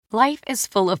Life is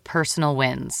full of personal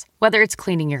wins, whether it's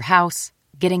cleaning your house,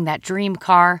 getting that dream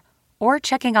car, or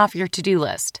checking off your to-do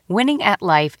list. Winning at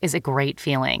life is a great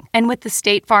feeling. And with the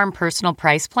State Farm Personal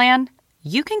Price Plan,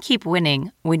 you can keep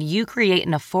winning when you create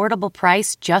an affordable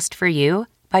price just for you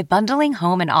by bundling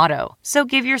home and auto. So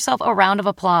give yourself a round of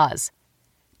applause.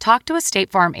 Talk to a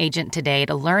State Farm agent today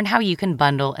to learn how you can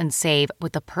bundle and save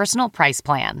with the Personal Price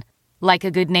Plan. Like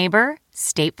a good neighbor,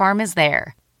 State Farm is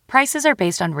there. Prices are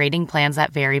based on rating plans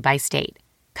that vary by state.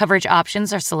 Coverage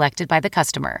options are selected by the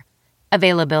customer.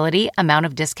 Availability, amount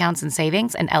of discounts and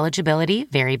savings, and eligibility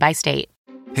vary by state.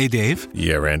 Hey, Dave.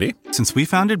 Yeah, Randy? Since we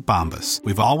founded Bombas,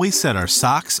 we've always said our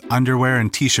socks, underwear,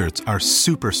 and T-shirts are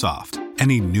super soft.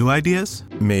 Any new ideas?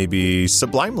 Maybe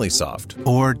sublimely soft.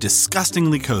 Or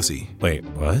disgustingly cozy. Wait,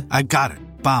 what? I got it.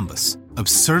 Bombas.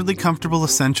 Absurdly comfortable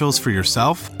essentials for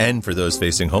yourself and for those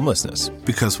facing homelessness.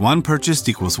 Because one purchased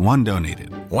equals one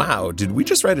donated. Wow, did we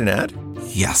just write an ad?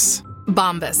 Yes.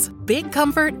 Bombas. Big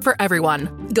comfort for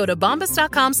everyone. Go to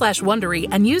bombas.com/Wondery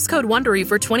and use code Wondery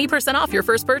for 20% off your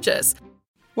first purchase.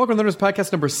 Welcome to the Nerdist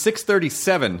Podcast number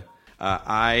 637.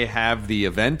 I have the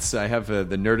events. I have the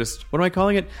Nerdist. What am I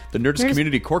calling it? The Nerdist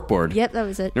Community Corkboard. Yep, that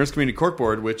was it. Nerdist Community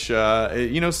Corkboard, which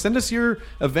send us your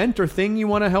event or thing you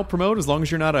want to help promote. As long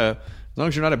as you're not a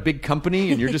big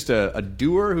company and you're just a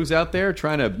doer who's out there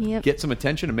trying to get some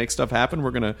attention and make stuff happen,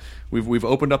 we've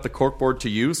opened up the Corkboard to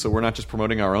you, so we're not just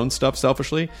promoting our own stuff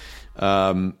selfishly.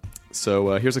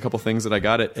 So here's a couple things that I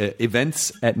got at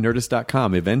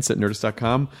events@nerdist.com.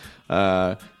 Events@nerdist.com.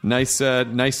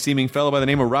 Nice seeming fellow by the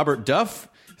name of Robert Duff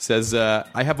says,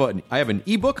 I have an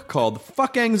ebook called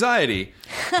Fuck Anxiety.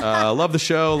 Love the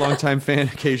show, longtime fan,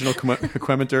 occasional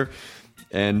commenter.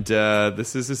 And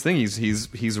this is his thing.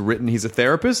 He's a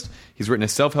therapist. He's written a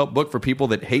self-help book for people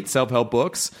that hate self-help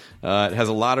books. It has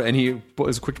a lot of, and he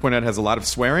is quick to point out, it has a lot of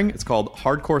swearing. It's called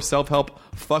Hardcore Self-Help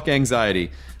Fuck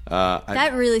Anxiety.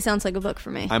 That really sounds like a book for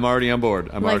me. I'm already on board.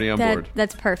 Board.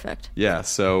 That's perfect. Yeah,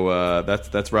 so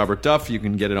that's Robert Duff. You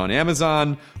can get it on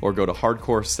Amazon or go to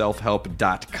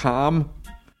hardcoreselfhelp.com.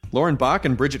 Lauren Bach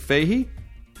and Bridget Fahey,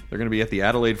 they're going to be at the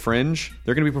Adelaide Fringe.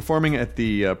 They're going to be performing at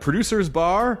the Producers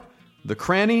Bar, The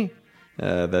Cranny.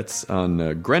 That's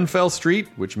on Grenfell Street,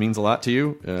 which means a lot to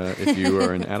you if you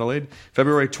are in Adelaide.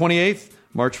 February 28th,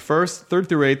 March 1st, 3rd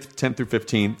through 8th, 10th through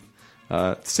 15th.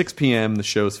 6 p.m. The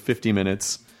show's 50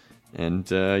 minutes.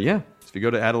 And if you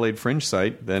go to Adelaide Fringe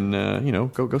site, then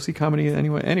go see comedy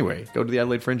anyway. Go to the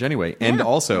Adelaide Fringe anyway, and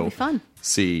also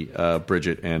see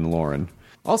Bridget and Lauren.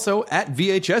 Also at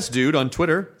VHS Dude on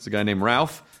Twitter, there's a guy named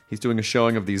Ralph. He's doing a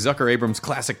showing of the Zucker Abrams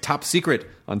classic Top Secret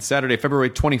on Saturday, February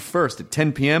 21st at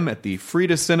 10 p.m. at the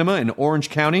Frida Cinema in Orange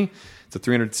County. It's a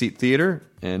 300-seat theater,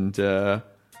 and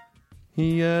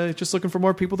he's just looking for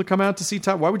more people to come out to see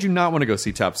Top. Why would you not want to go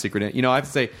see Top Secret? I have to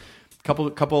say,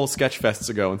 couple sketch fests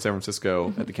ago in San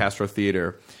Francisco at the Castro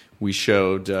Theater, we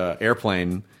showed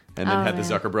Airplane, and then had the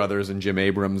Zucker brothers and Jim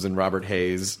Abrams and Robert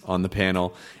Hayes on the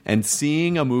panel. And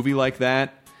seeing a movie like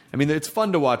that, I mean, it's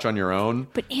fun to watch on your own.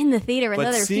 But in the theater with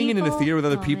other people. But seeing it in the theater with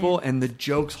other people, and the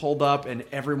jokes hold up, and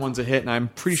everyone's a hit. And I'm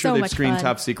pretty sure they've screened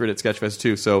Top Secret at Sketchfest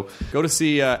too. So go to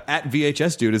see at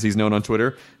VHS Dude, as he's known on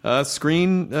Twitter,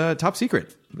 screen Top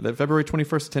Secret, February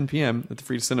 21st at 10 p.m. at the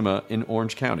Frida Cinema in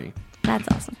Orange County. That's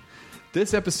awesome.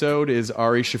 This episode is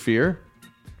Ari Shaffir.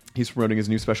 He's promoting his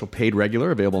new special Paid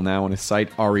Regular, available now on his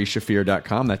site,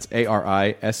 arishafir.com. That's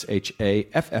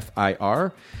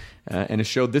ARISHAFFIR. And his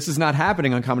show This Is Not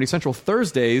Happening on Comedy Central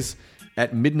Thursdays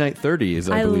at midnight 30 is,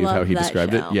 I believe, how he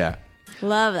described it. Yeah.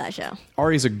 Love that show.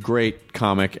 Ari's a great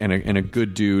comic and a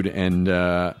good dude, and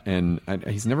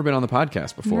he's never been on the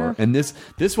podcast before. No. And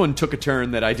this one took a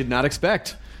turn that I did not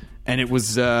expect, and it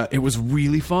was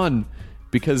really fun.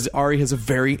 Because Ari has a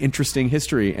very interesting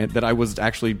history and that I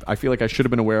feel like I should have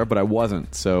been aware of, but I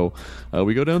wasn't. So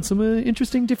we go down some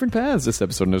interesting different paths this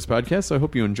episode of this podcast, so I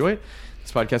hope you enjoy it.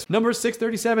 This podcast number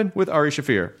 637 with Ari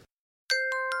Shaffir.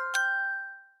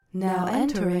 Now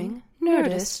entering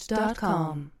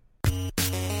Nerdist.com.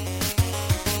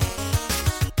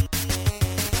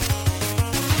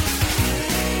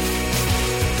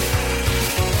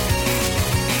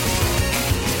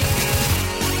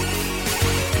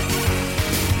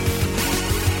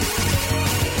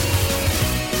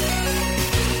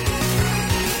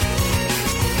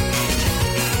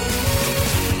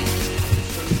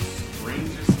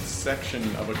 Section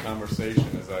of a conversation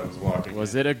as I was walking.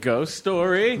 Was it a ghost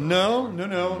story? No.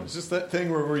 It's just that thing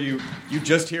where you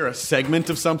just hear a segment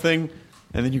of something,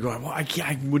 and then you go, well,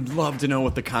 I would love to know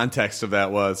what the context of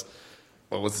that was.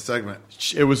 What was the segment?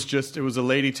 It was a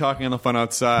lady talking on the phone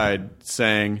outside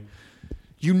saying,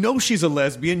 You know she's a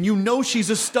lesbian. You know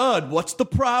she's a stud. What's the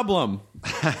problem?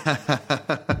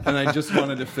 And I just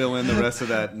wanted to fill in the rest of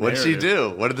that narrative. What'd she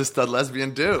do? What did the stud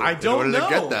lesbian do? I don't know. To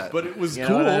get that? But it was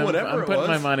cool, whatever I'm putting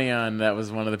my money on that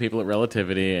was one of the people at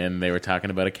Relativity, and they were talking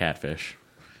about a catfish.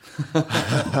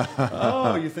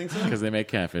 Oh, you think so? Because they make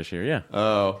catfish here, yeah.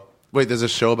 Oh. Wait, there's a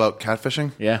show about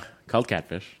catfishing? Yeah, called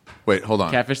Catfish. Wait, hold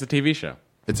on. Catfish, the TV show.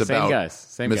 It's Same about guys.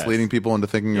 Same misleading people into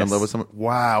thinking you're in love with someone.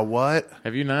 Wow, what?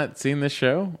 Have you not seen this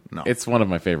show? No. It's one of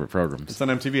my favorite programs. It's on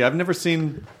MTV. I've never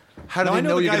seen... How do they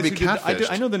know you're going to be catfished?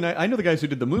 I know the guys who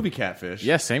did the movie Catfish.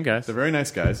 Yes, same guys. They're very nice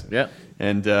guys. Yeah.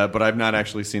 And but I've not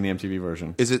actually seen the MTV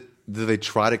version. Is it? Do they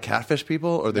try to catfish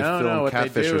people, or they film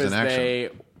catfishers in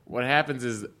action? What happens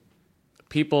is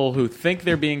people who think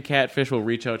they're being catfished will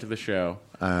reach out to the show.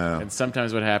 And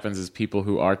sometimes what happens is people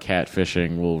who are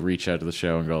catfishing will reach out to the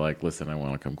show and go like, listen, I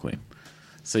want to come clean.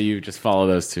 So you just follow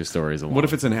those two stories along. What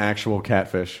if it's an actual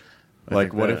catfish?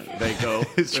 Like, what if they go...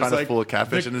 He's trying to fool a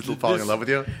catfish and is falling in love with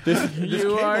you?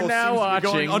 You are now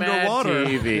watching Mad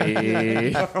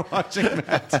TV. You are watching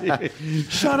Mad TV.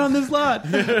 Shot on this lot.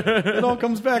 It all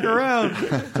comes back around.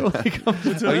 Oh,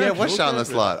 yeah, it was shot on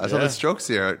this lot. I saw the Strokes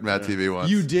here at Mad TV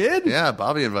once. You did? Yeah,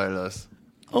 Bobby invited us.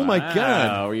 Oh, my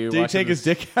God. Did he take his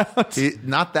dick out?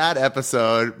 Not that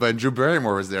episode, but Drew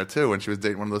Barrymore was there, too, when she was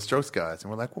dating one of those Strokes guys.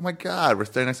 And we're like, oh, my God, we're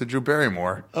staying next to Drew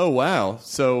Barrymore. Oh, wow.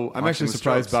 So I'm actually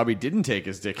surprised Strokes. Bobby didn't take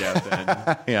his dick out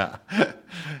then. Yeah.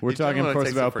 We're talking, of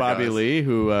course, about Bobby Lee,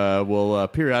 who will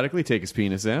periodically take his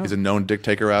penis out. He's a known dick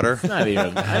taker outer. I don't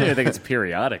even think it's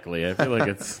periodically. I feel like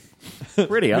it's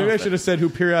pretty often. Maybe I should have said who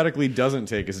periodically doesn't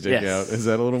take his dick out. Is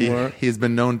that a little more? He has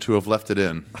been known to have left it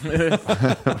in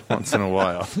once in a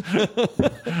while.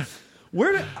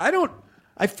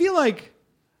 I feel like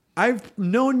I've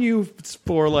known you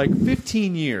for like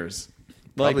 15 years.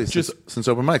 Like Probably since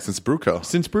Open Mic, since Bruco.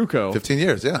 Since Bruco. 15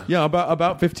 years, yeah. Yeah,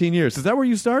 about 15 years. Is that where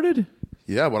you started?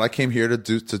 Yeah, when I came here to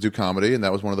do comedy, and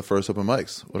that was one of the first open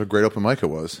mics. What a great open mic it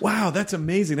was. Wow, that's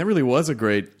amazing. That really was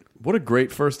what a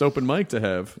great first open mic to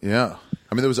have. Yeah.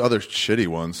 I mean, there was other shitty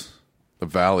ones. The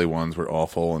Valley ones were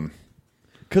awful. And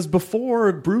because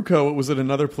before Bruco, it was at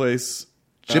another place.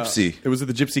 Gypsy. It was at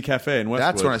the Gypsy Cafe in Westwood.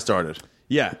 That's when I started.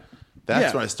 Yeah.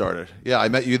 That's when I started. Yeah, I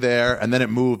met you there, and then it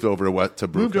moved over to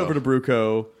Bruco. Moved over to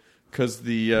Bruco because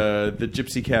the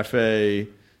Gypsy Cafe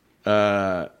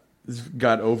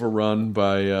got overrun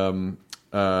by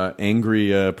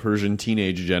angry Persian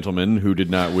teenage gentlemen who did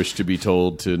not wish to be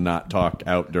told to not talk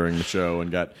out during the show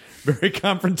and got very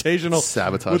confrontational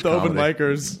Sabotage with the open comedy.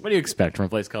 Micers. What do you expect from a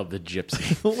place called the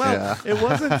Gypsy? Well, Yeah. it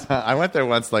wasn't. I went there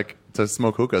once, like, to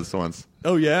smoke hookahs once.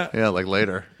 Oh yeah, Yeah, like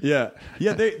later. yeah.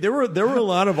 There were a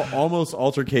lot of almost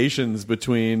altercations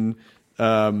between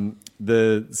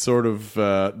the sort of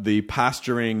the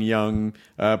posturing young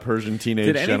Persian teenage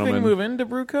Did anything gentleman move into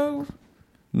Bruco?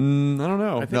 I don't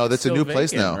know. I think No, it's that's a still new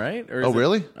place vacant, now. right? Oh,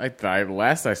 really?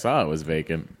 Last I saw it was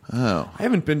vacant. Oh. I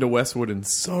haven't been to Westwood in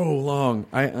so long.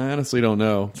 I honestly don't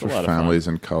know. For lot of families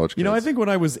and college kids. You know, I think when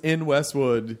I was in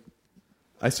Westwood,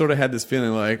 I sort of had this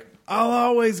feeling like, I'll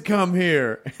always come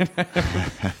here.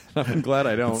 I'm glad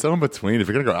I don't. It's so in between. If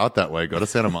you're going to go out that way, go to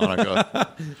Santa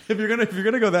Monica. If you're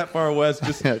gonna go that far west,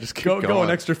 just, just keep go an going.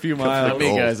 extra few Go for miles. the Me,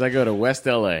 gold. guys, I go to West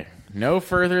LA. No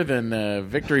further than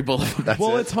Victory Boulevard.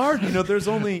 Well, it's hard. You know, there's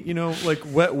only, like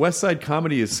West Side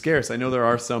comedy is scarce. I know there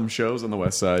are some shows on the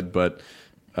West Side, but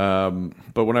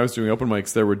when I was doing open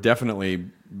mics, there were definitely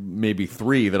maybe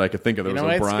 3 that I could think of. There You know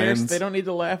was why it's O'Brien's. scarce? They don't need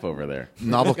to laugh over there.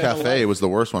 Novel Cafe was the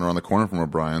worst one around the corner from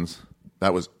O'Brien's.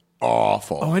 That was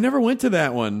awful. Oh, I never went to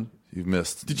that one. You've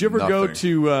missed. Did you ever go nothing.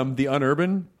 to the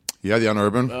Unurban? Yeah, the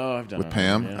Unurban. Oh, I've done with Unurban,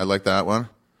 Pam. yeah. I like that one.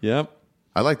 Yep.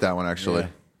 I like that one actually.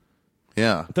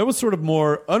 Yeah. That was sort of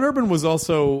more. Unurban was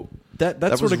also that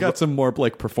sort was of got some more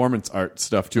like performance art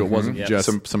stuff too. It wasn't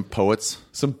just some poets.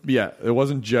 It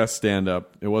wasn't just stand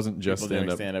up. It wasn't just People doing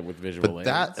stand up. stand up with visual But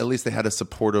that at least they had a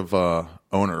supportive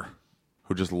owner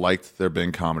who just liked there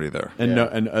being comedy there. And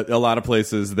a lot of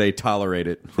places they tolerate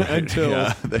it until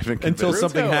Yeah, they've been until convinced.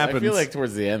 something happens. I feel like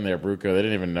towards the end there, Bruco, they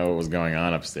didn't even know what was going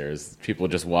on upstairs. People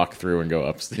just walk through and go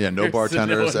upstairs. Yeah, no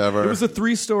bartenders No one- ever. It was a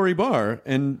 3-story bar,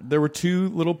 and there were 2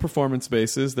 little performance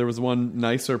spaces. There was one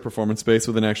nicer performance space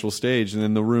with an actual stage, and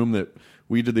then the room that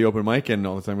we did the open mic in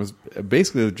all the time was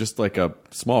basically just like a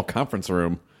small conference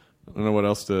room. I don't know what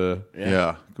else to...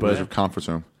 Yeah, but a conference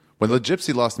room. When the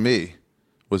Gypsy lost me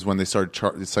was when they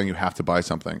started saying you have to buy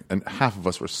something, and half of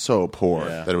us were so poor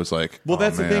that it was like, Well, oh,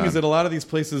 that's the thing man. is that a lot of these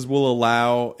places will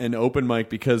allow an open mic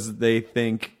because they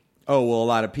think oh, well, a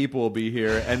lot of people will be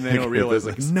here, and they don't realize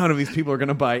like none of these people are going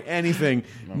to buy anything.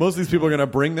 Most of these people are going to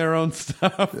bring their own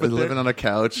stuff. They're living on a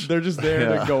couch. They're just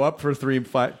there to go up for 3 to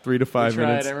 5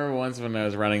 minutes. I remember once when I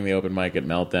was running the open mic at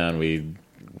Meltdown, we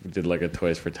did like a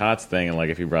Toys for Tots thing, and like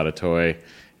if you brought a toy,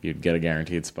 you'd get a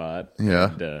guaranteed spot.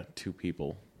 Yeah. And 2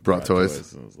 people brought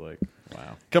toys. And it was like,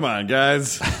 wow. Come on,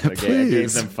 guys. I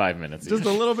gave them 5 minutes. Just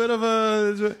a little bit of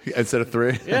a... Instead of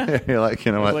 3? Yeah. You're like,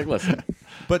 you know what? Like, listen.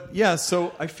 But yeah,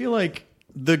 so I feel like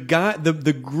the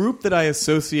group that I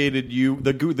associated you,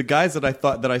 the guys that I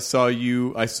thought that I saw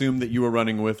you, I assumed that you were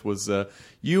running with was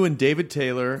you and David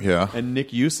Taylor and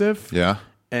Nick Youssef. Yeah.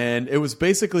 And it was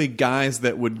basically guys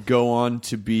that would go on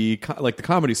to be like the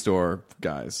Comedy Store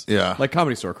guys. Yeah. Like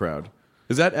Comedy Store crowd.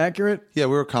 Is that accurate? Yeah,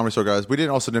 we were Comedy Store guys. We didn't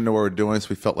know what we were doing, so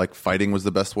we felt like fighting was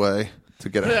the best way to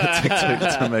get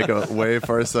to make a way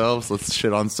for ourselves. Let's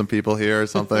shit on some people here or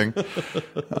something.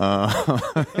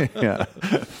 Yeah.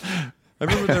 I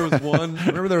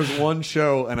remember there was one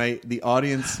show, and the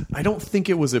audience, I don't think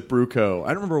it was at Bruco. I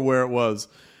don't remember where it was,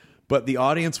 but the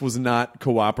audience was not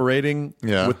cooperating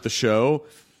with the show.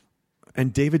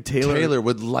 And David Taylor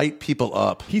would light people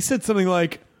up. He said something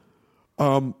like,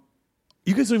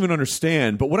 you guys don't even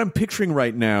understand, but what I'm picturing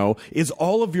right now is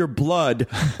all of your blood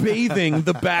bathing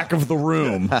the back of the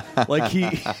room. Like he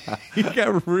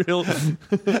got real. He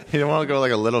didn't want to go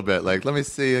like a little bit. Like, let me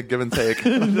see a give and take.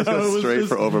 Just go straight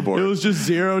for overboard. It was just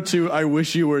 0 to I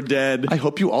wish you were dead. I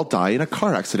hope you all die in a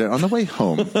car accident on the way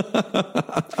home.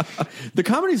 The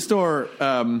Comedy Store.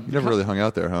 You never really hung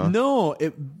out there, huh? No,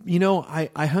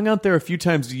 I hung out there a few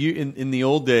times. In the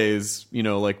old days,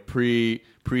 like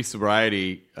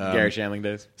pre-sobriety. Gary Shandling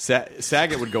days.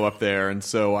 Saget would go up there, and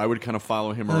so I would kind of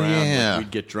follow him around. Yeah.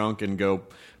 We'd get drunk and go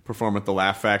perform at the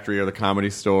Laugh Factory or the Comedy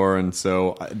Store, and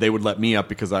so they would let me up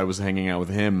because I was hanging out with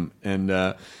him. And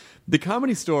the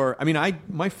Comedy Store, I mean,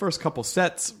 my first couple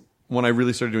sets when I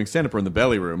really started doing stand-up were in the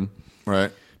Belly Room.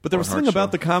 Right. But there was something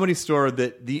about the Comedy Store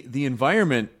that the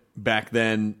environment back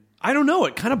then, I don't know,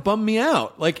 it kind of bummed me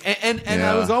out. Like, and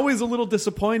I was always a little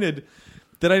disappointed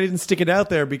that I didn't stick it out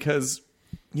there because,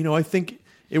 I think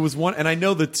it was one, and I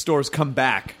know that stores come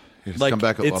back. It's come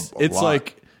back a it's lot.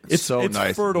 like it's so it's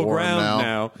nice, fertile warm ground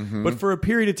now. Mm-hmm. But for a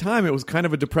period of time, it was kind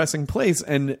of a depressing place.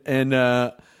 But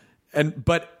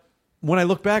when I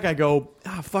look back, I go,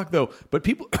 fuck though. But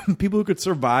people who could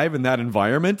survive in that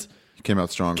environment came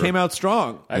out strong.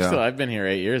 I've been here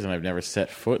 8 years and I've never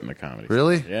set foot in the comedy.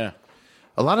 Really? Yeah.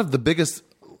 A lot of the biggest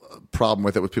problem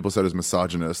with it was people said it was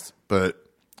misogynist, but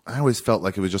I always felt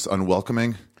like it was just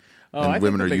unwelcoming. And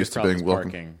women are used to being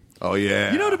welcome. Parking. Oh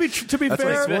yeah, to be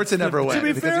fair, sports never went.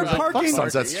 To be fair,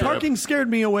 parking scared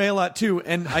me away a lot too.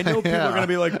 And I know people are going to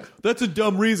be like, "That's a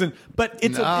dumb reason," but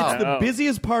it's the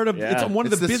busiest part of it's one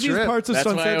of the busiest Strip. parts of That's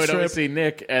Sunset why I would Strip. always see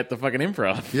Nick at the fucking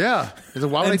Improv. Yeah,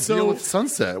 why would I deal with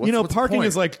Sunset? What's parking the point?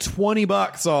 is like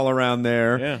 $20 all around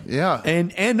there. Yeah,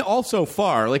 and also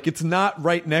far. Like it's not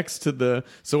right next to the.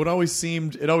 So it always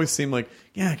seemed like.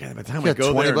 Yeah, by the time I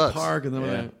go there and park, and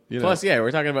then Plus,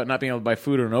 we're talking about not being able to buy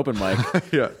food at an open mic.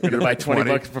 You're going to buy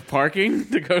 $20 for parking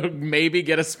to go maybe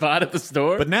get a spot at the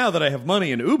store. But now that I have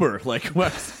money in Uber, like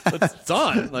it's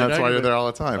on. Like, that's why you're there all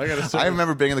the time. I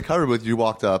remember being in the cover booth. You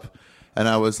walked up, and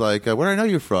I was like, "Where do I know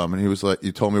you from?" And he was like,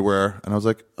 "You told me where," and I was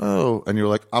like, "Oh," and you were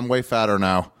like, "I'm way fatter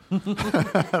now." And I was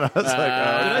like, did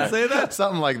I say that?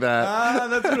 Something like that.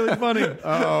 That's really funny.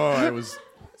 Oh, I was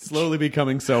slowly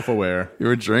becoming self-aware. You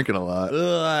were drinking a lot.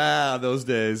 Those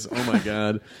days. Oh my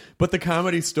God. But the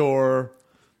Comedy Store,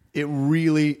 it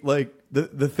really, like,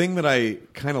 the thing that I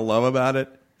kind of love about it,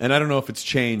 and I don't know if it's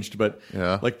changed, but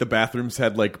like the bathrooms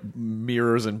had like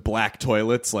mirrors and black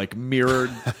toilets, like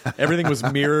mirrored. Everything was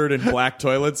mirrored and black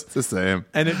toilets. It's the same.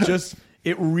 And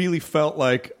it really felt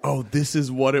like, this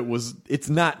is what it was. It's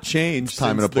not changed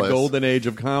since the golden age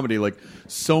of comedy. Like,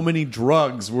 so many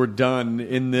drugs were done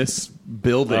in this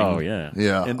building. Oh, yeah.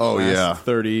 Yeah. In the last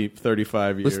 30,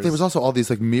 35 years. There was also all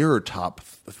these like mirror top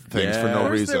things for no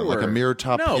reason. Like a mirror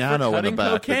top piano in the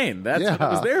back. Cocaine. That's what it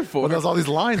was there for. Well, there's all these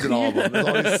lines in all of them. There's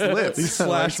all these slits. These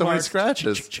slash so many marks.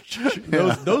 scratches.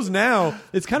 Those now,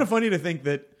 it's kind of funny to think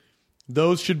that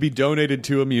those should be donated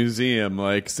to a museum.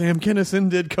 Like, Sam Kinison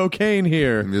did cocaine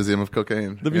here. Museum of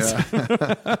Cocaine.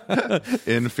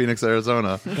 In Phoenix,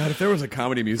 Arizona. God, if there was a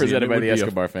comedy museum, presented by the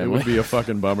Escobar family, it would be a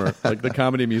fucking bummer. Like, the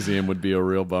comedy museum would be a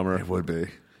real bummer. It would be.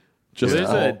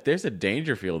 There's a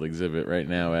Dangerfield exhibit right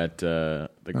now at the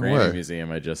Grammy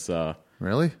Museum I just saw.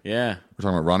 Really? Yeah. We're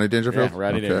talking about Rodney Dangerfield? Yeah,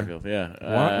 Rodney Dangerfield,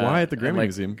 yeah. Why at the Grammy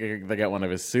Museum? They got one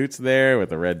of his suits there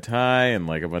with a red tie and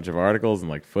like a bunch of articles and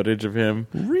like footage of him.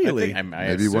 Really? I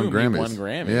Maybe assume won Grammys. He won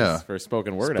Grammys for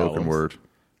spoken word albums. Spoken word.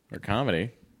 Or comedy.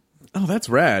 Oh, that's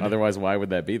rad. Otherwise, why would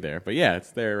that be there? But yeah,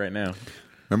 it's there right now.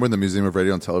 Remember when the Museum of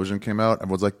Radio and Television came out?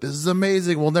 Everyone's like, this is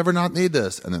amazing. We'll never not need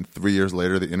this. And then 3 years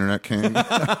later, the internet came.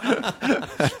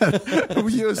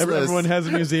 Useless. Everyone has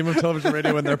a Museum of Television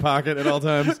Radio in their pocket at all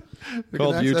times.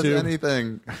 Called YouTube.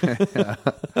 Anything.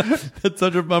 That's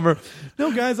such a bummer.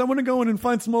 No, guys, I want to go in and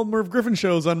find some old Merv Griffin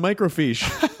shows on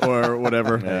microfiche or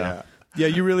whatever. Yeah,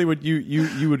 you really would.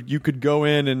 You could go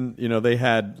in and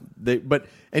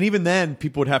and even then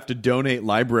people would have to donate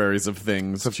libraries of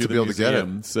things to be able to get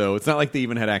it. So it's not like they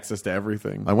even had access to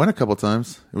everything. I went a couple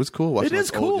times. It was cool. Watching, it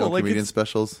is cool. Old comedian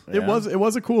specials. It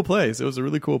was a cool place. It was a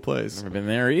really cool place. Never been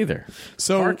there either.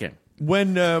 So parking.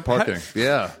 When parking,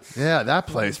 yeah, that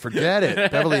place. Forget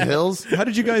it. Beverly Hills. How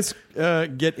did you guys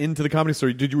get into the Comedy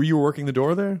Store? Were you working the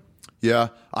door there? Yeah,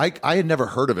 I had never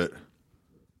heard of it.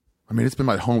 I mean, it's been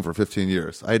my home for 15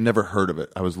 years. I had never heard of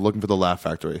it. I was looking for the Laugh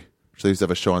Factory, which they used to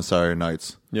have a show on Saturday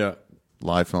nights. Yeah,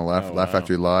 live from the Laugh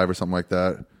Factory Live or something like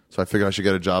that. So I figured I should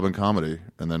get a job in comedy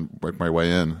and then work my way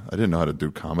in. I didn't know how to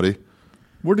do comedy.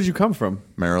 Where did you come from?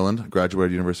 Maryland.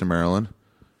 Graduated University of Maryland.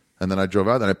 And then I drove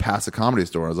out, and I passed a Comedy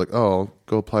Store. I was like, oh, I'll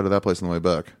go apply to that place on the way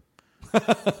back.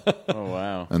 Oh,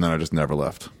 wow. And then I just never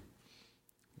left.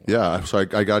 Yeah, so I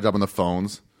got a job on the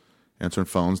phones, answering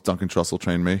phones. Duncan Trussell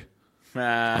trained me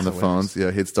on the phones.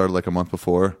 Yeah, he'd started like a month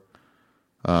before.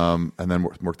 And then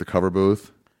worked the cover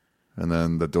booth, and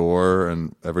then the door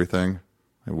and everything.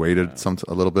 I waited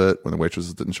a little bit when the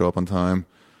waitresses didn't show up on time.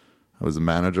 I was a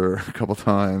manager a couple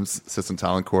times, assistant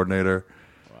talent coordinator.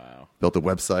 Wow. Built a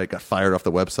website, got fired off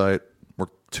the website.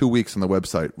 Worked 2 weeks on the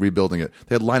website, rebuilding it.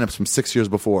 They had lineups from 6 years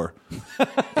before.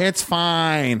 It's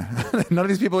fine. None of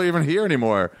these people are even here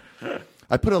anymore.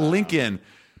 I put a link in,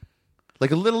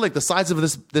 like a little, like the size of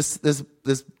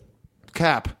this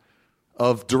cap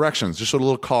of directions. Just showed a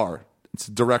little car. It's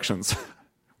directions.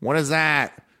 What is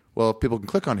that? Well, people can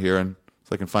click on here and so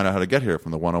they can find out how to get here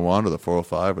from the 101 or the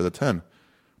 405 or the 10.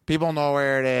 People know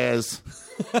where it is.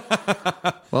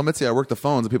 Well, Mitzi, I work the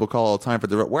phones and people call all the time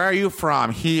for where are you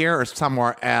from? Here or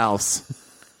somewhere else?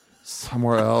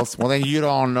 Somewhere else? Well, then you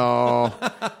don't know.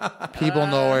 People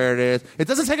know where it is. It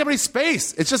doesn't take up any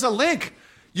space. It's just a link.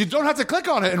 You don't have to click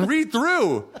on it and read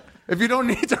through if you don't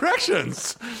need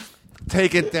directions.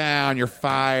 Take it down. You're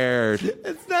fired.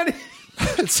 It's not.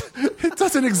 It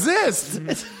doesn't exist.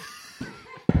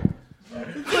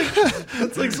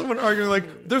 It's like someone arguing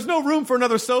like, there's no room for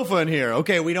another sofa in here.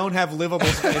 Okay, we don't have livable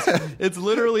space. It's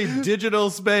literally digital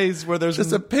space where there's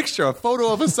just a picture, a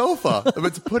photo of a sofa.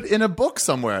 It's put in a book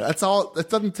somewhere. That's all. It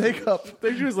doesn't take up. I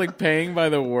think she was like paying by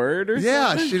the word or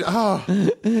something.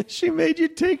 Yeah, she made you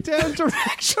take down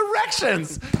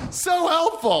directions. So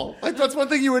helpful. Like that's one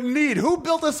thing you would need. Who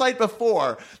built a site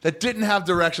before that didn't have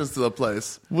directions to the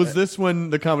place? Was this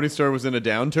when the Comedy Store was in a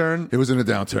downturn? It was in a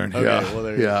downturn. Okay, yeah,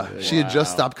 well, yeah. She had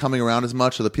just stopped coming around as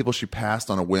much, so the people she passed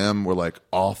on a whim were like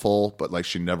awful, but like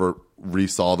she never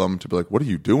re-saw them to be like, what are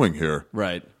you doing here?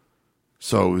 Right.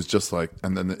 So it was just like,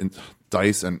 and then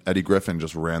Dice and Eddie Griffin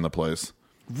just ran the place.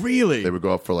 Really? They would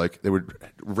go up for like, they would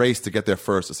race to get there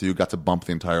first, so you got to bump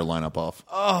the entire lineup off.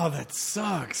 Oh, that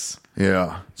sucks.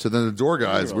 Yeah. So then the door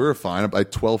guys, we were fine. By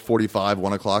 12:45,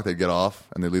 1 o'clock, they'd get off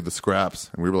and they leave the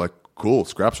scraps, and we were like, cool,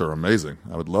 scraps are amazing.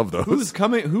 I would love those.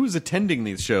 Who's attending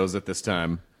these shows at this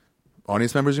time?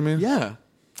 Audience members, you mean? Yeah.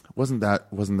 Wasn't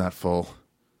that full?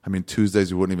 I mean,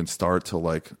 Tuesdays we wouldn't even start till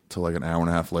like an hour and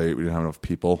a half late. We didn't have enough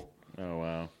people. Oh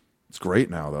wow. It's great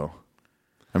now though.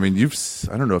 I mean,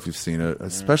 I don't know if you've seen it,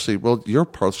 especially, well, you're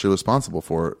partially responsible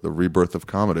for the rebirth of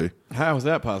comedy. How is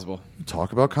that possible?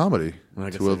 Talk about comedy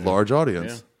to a large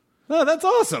audience. Yeah. Oh, that's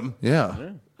awesome.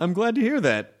 Yeah. I'm glad to hear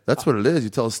that. That's what it is. You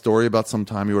tell a story about some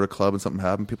time you were at a club and something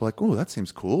happened. People are like, oh, that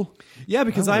seems cool. Yeah,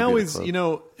 because I always,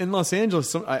 in Los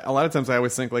Angeles, a lot of times I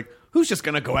always think like, who's just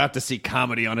going to go out to see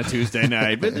comedy on a Tuesday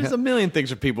night? But there's a million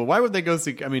things for people. Why would they go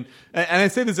see? I mean, and I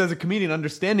say this as a comedian,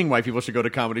 understanding why people should go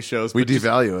to comedy shows. We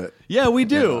devalue it. Yeah, we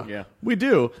do. Yeah. We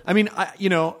do. I mean,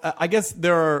 I guess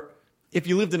there are. If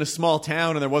you lived in a small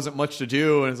town and there wasn't much to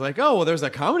do, and it's like, oh, well, there's a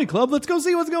comedy club. Let's go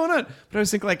see what's going on. But I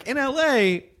was thinking, like in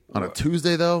L.A. on a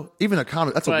Tuesday though, even a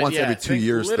comedy that's a once every 2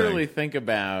 years thing. Literally think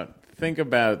about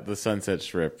the Sunset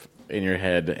Strip in your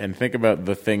head and think about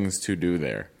the things to do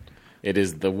there. It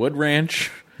is the Wood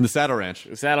Ranch, the Saddle Ranch,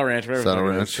 whatever. Saddle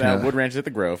Ranch, yeah. Wood Ranch at the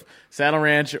Grove, Saddle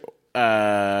Ranch.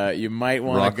 You might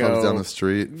want Rock to go clubs down the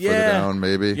street, further down,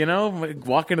 maybe.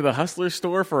 Walk into the Hustler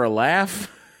store for a laugh.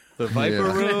 The Viper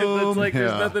Room. It's like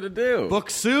there's nothing to do. Book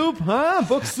Soup, huh?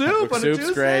 Book Soup. Book Soup's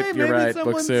great. You're right.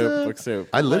 Book Soup.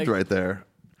 I lived right there,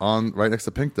 right next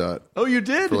to Pink Dot. Oh, you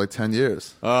did? For like 10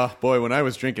 years. Oh, boy, when I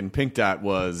was drinking, Pink Dot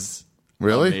was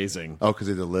Really? amazing. Oh, because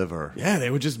they deliver. Yeah, they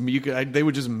would just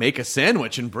make a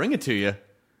sandwich and bring it to you.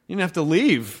 You didn't have to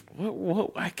leave.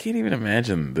 What? I can't even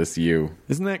imagine this you.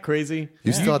 Isn't that crazy?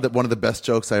 You still had one of the best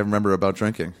jokes I remember about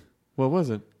drinking. What was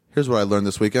it? Here's what I learned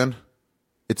this weekend.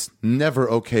 It's never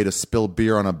okay to spill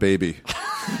beer on a baby.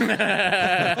 Well,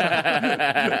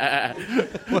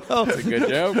 that's a good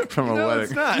joke. From a wedding.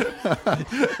 It's not.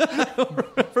 I don't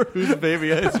remember whose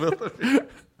baby I spilled.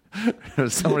 It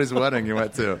was somebody's wedding you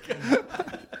went to.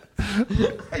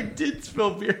 I did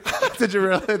spill beer. Did you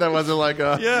really? That wasn't like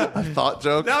a thought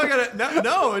joke? Now I gotta.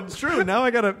 No, it's true. Now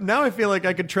I feel like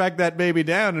I could track that baby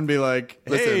down and be like,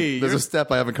 "Hey, listen, there's a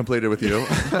step I haven't completed with you.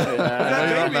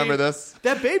 I don't remember this.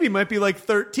 That baby might be like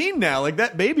 13 now. Like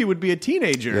that baby would be a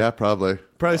teenager. Yeah, probably.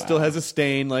 Probably still has a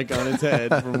stain like on its head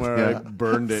from where I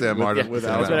burned it. Sam Martin. With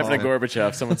That was right after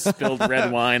Gorbachev. Someone spilled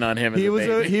red wine on him. He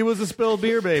was a spilled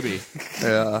beer baby.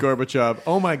 Yeah, Gorbachev.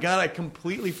 Oh my God, I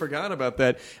completely forgot about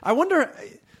that. I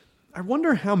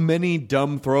wonder how many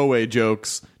dumb throwaway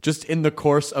jokes just in the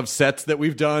course of sets that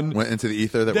we've done went into the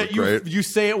ether that were great. You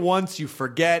say it once, you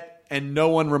forget, and no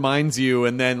one reminds you,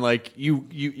 and then like you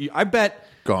I bet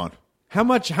gone. How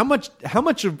much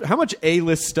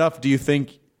A-list stuff do you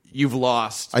think you've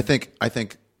lost? I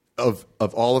think of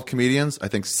all of comedians, I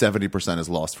think 70% is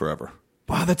lost forever.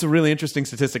 Wow, that's a really interesting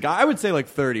statistic. I would say like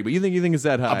 30, but you think it's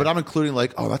that high? But I'm including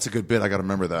like, oh, that's a good bit. I got to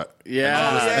remember that.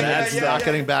 Yeah.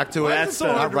 Getting back to it. That's so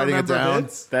not writing it down.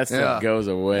 Bits? That stuff goes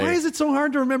away. Why is it so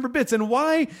hard to remember bits? And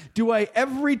why do I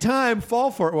every time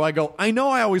fall for it? Well, I go, I know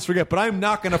I always forget, but I'm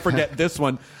not going to forget this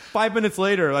one. 5 minutes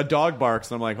later, a dog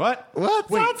barks, and I'm like, what? What?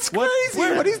 Wait, that's crazy.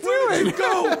 What he's doing? Where did you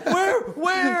go?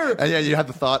 Where? And yeah, you had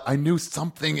the thought, I knew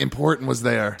something important was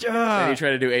there. And you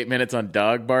try to do 8 minutes on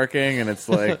dog barking, and it's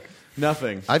like...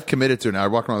 Nothing. I've committed to it now. I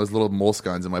walk around with those little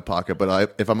moleskines in my pocket,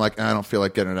 but if I'm like, I don't feel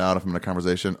like getting it out if I'm in a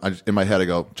conversation, in my head I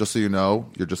go, just so you know,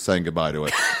 you're just saying goodbye to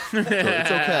it. So it's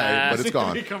okay, but it's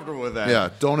gone. Be comfortable with that. Yeah,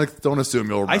 don't assume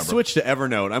you'll remember. I switched to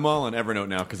Evernote. I'm all on Evernote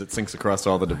now because it syncs across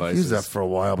all the I devices. used that for a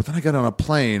while, but then I got on a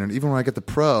plane, and even when I get the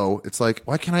Pro, it's like,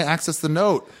 why can't I access the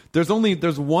note? There's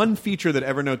one feature that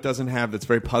Evernote doesn't have that's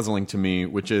very puzzling to me,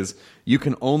 which is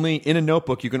in a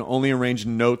notebook, you can only arrange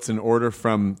notes in order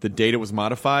from the date it was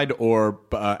modified or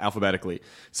alphabetically.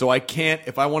 So I can't,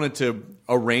 if I wanted to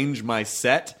arrange my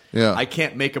set, I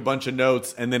can't make a bunch of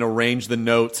notes and then arrange the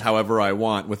notes however I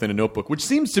want within a notebook, which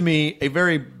seems to me a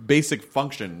very basic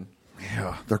function.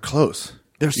 Yeah, they're close.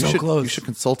 They're so close. You should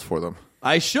consult for them.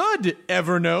 I should,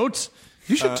 Evernote.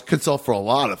 You should consult for a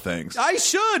lot of things. I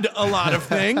should a lot of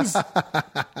things.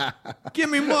 Give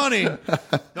me money. No,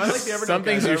 I like the Evernote Some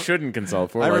things you shouldn't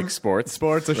consult for, like sports.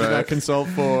 Sports I should not consult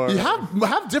for. You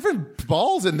have different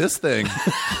balls in this thing.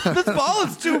 This ball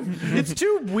is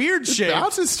too weird shaped.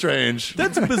 Bounce is strange.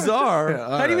 That's bizarre.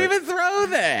 How do you even throw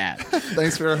that?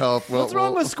 Thanks for your help. What's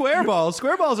wrong with square balls?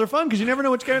 Square balls are fun because you never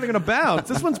know which way they're going to bounce.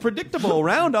 This one's predictable.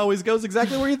 Round always goes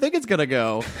exactly where you think it's going to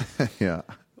go. Yeah.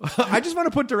 I just want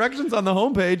to put directions on the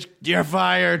homepage. You're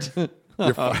fired.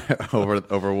 You're fired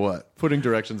over what? Putting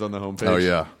directions on the homepage. Oh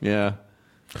yeah, yeah.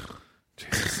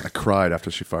 Jesus, I cried after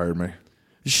she fired me.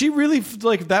 She really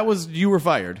that was you were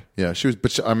fired. Yeah, she was.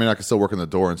 But I could still work in the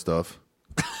door and stuff,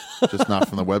 just not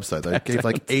from the website. They gave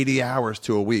like 80 hours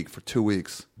to a week for 2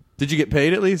 weeks. Did you get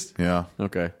paid at least? Yeah.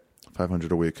 Okay.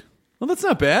 $500 a week. Well, that's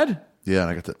not bad. Yeah,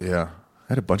 and I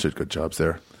had a bunch of good jobs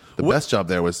there. The best job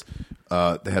there was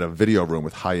they had a video room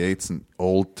with hi-8s and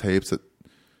old tapes. It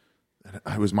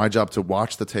was my job to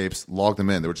watch the tapes, log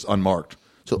them in. They were just unmarked.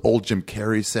 So old Jim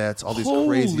Carrey sets, all these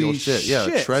crazy old shit.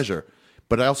 Yeah, treasure.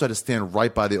 But I also had to stand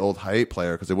right by the old hi-8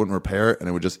 player because they wouldn't repair it and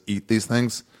it would just eat these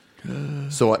things.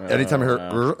 So anytime I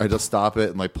heard, I just stop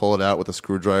it and like pull it out with a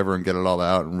screwdriver and get it all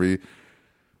out and And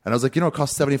I was like, it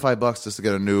costs $75 just to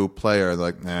get a new player. And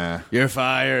like, nah. You're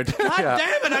fired. God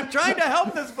damn it, I'm trying to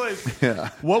help this place. Yeah.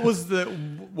 What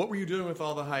were you doing with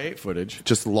all the hi-8 footage?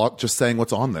 Just saying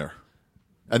what's on there.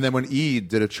 And then when E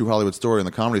did a True Hollywood Story in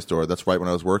the Comedy Store, that's right when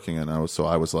I was working, and I was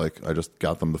like, I just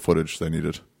got them the footage they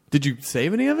needed. Did you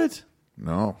save any of it?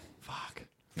 No. Fuck.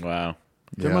 Wow.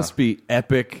 There must be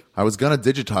epic. I was gonna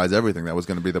digitize everything. That was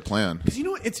gonna be the plan.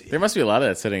 Because there must be a lot of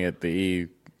that sitting at the E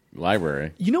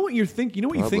library. You know what you think? You know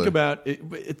what you think about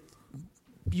it.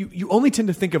 You only tend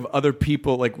to think of other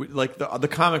people like the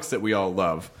comics that we all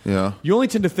love. Yeah. You only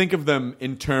tend to think of them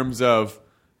in terms of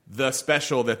the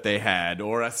special that they had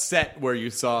or a set where you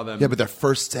saw them. Yeah, but their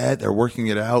first set, they're working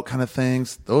it out kind of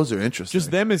things. Those are interesting. Just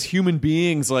them as human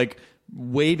beings, like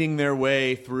wading their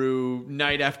way through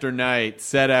night after night,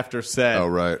 set after set. Oh,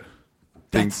 right.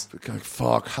 Things like,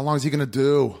 fuck, how long is he going to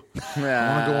do? I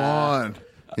want to go on.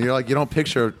 And you're like, you don't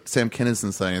picture Sam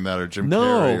Kinison saying that or Jim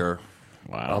Carrey or...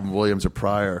 Wow. Williams or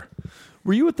Pryor.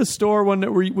 Were you at the store one?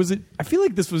 Was it? I feel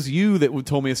like this was you that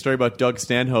told me a story about Doug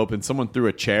Stanhope, and someone threw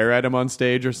a chair at him on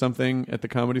stage or something at the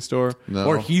Comedy Store. No.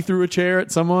 Or he threw a chair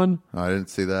at someone. I didn't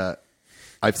see that.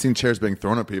 I've seen chairs being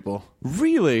thrown at people.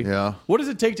 Really? Yeah. What does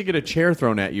it take to get a chair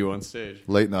thrown at you on stage?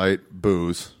 Late night,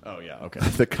 booze. Oh yeah, okay.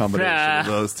 The combination of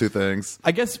those two things.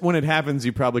 I guess when it happens,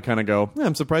 you probably kind of go,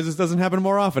 I'm surprised this doesn't happen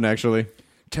more often, actually.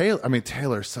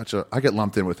 Taylor's such a... I get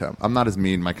lumped in with him. I'm not as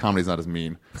mean. My comedy's not as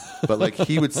mean. But, like,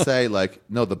 he would say, like,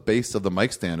 no, the base of the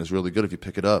mic stand is really good if you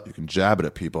pick it up. You can jab it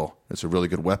at people. It's a really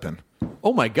good weapon.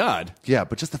 Oh, my God. Yeah,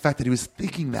 but just the fact that he was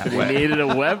thinking that way. He needed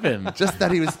a weapon. Just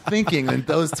that he was thinking in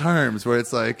those terms where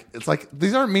it's like,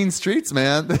 these aren't mean streets,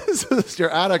 man. This is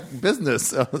your attic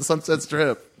business on the Sunset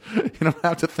Strip. You don't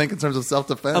have to think in terms of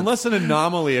self-defense. Unless an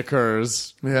anomaly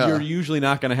occurs, you're usually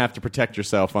not going to have to protect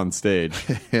yourself on stage.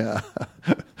 Yeah.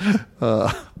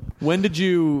 When did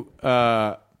you...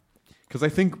 Because I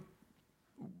think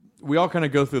we all kind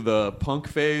of go through the punk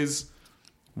phase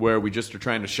where we just are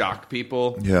trying to shock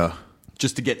people. Yeah.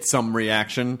 Just to get some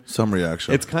reaction. Some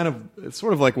reaction. It's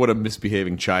sort of like what a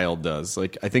misbehaving child does.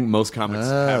 Like, I think most comics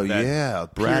have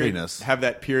that brattiness. Have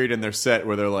that period in their set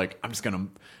where they're like, I'm just going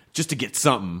to... Just to get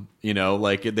something, you know,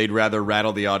 like they'd rather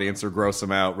rattle the audience or gross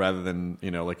them out rather than, you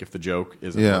know, like if the joke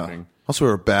isn't working. Also,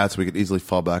 we were bad, so we could easily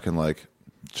fall back and like,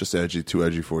 just too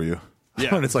edgy for you.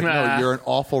 Yeah. And it's like, no, you're an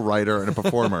awful writer and a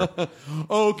performer.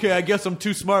 Okay, I guess I'm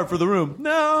too smart for the room.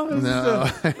 No,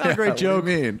 not a great joke.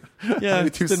 What do you mean? Yeah, You're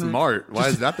too smart. Why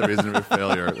is that the reason of your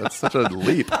failure? That's such a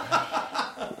leap.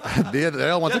 They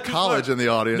all went to college in the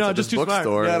audience. No, at just this too smart.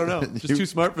 bookstore. Yeah, I don't know. Just too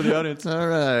smart for the audience. All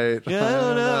right. Yeah, I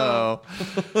don't know.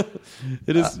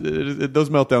 It is. Those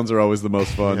meltdowns are always the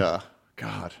most fun. Yeah.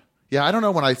 God. Yeah, I don't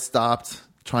know when I stopped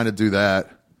trying to do that.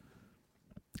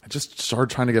 I just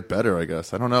started trying to get better, I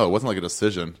guess. I don't know. It wasn't like a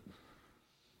decision.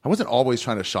 I wasn't always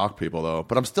trying to shock people, though.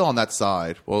 But I'm still on that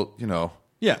side. Well, you know.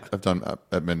 Yeah. I've done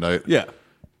at midnight. Yeah.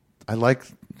 I like,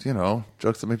 you know,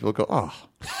 jokes that make people go, oh.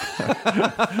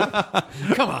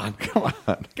 Come on. What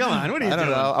are you doing? I don't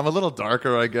know. I'm a little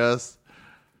darker, I guess.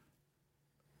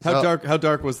 How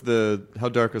dark was the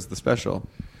special?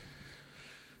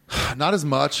 Not as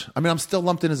much. I mean, I'm still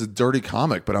lumped in as a dirty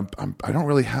comic, but I don't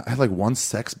really I had like one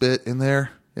sex bit in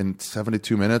there in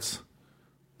 72 minutes.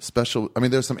 Special. I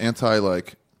mean, there's some anti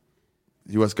like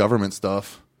U.S. government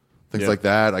stuff. Things like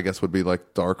that, I guess, would be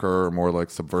like darker or more like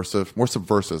subversive. More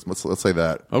subversive. Let's say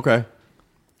that. Okay.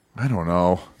 I don't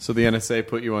know. So the NSA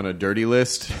put you on a dirty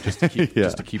list just to keep,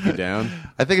 just to keep you down?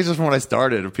 I think it's just from when I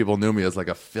started, if people knew me as like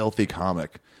a filthy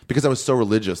comic. Because I was so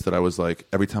religious that I was like,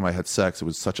 every time I had sex, it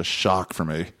was such a shock for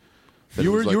me.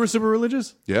 You were super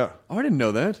religious? Yeah. Oh, I didn't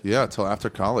know that. Yeah, until after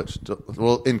college.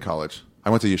 Well, in college. I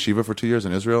went to yeshiva for 2 years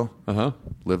in Israel. Uh-huh.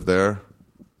 Lived there.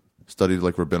 Studied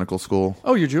like rabbinical school.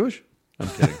 Oh, you're Jewish? I'm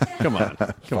kidding. Come on.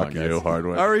 Come on, guys. You,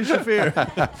 Hardwick. Ari Shafir.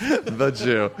 The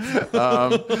Jew.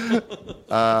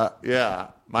 Yeah.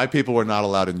 My people were not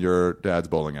allowed in your dad's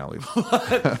bowling alley.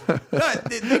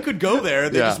 They could go there.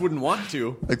 They just wouldn't want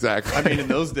to. Exactly. I mean, in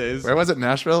those days. Where was it?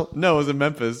 Nashville? No, it was in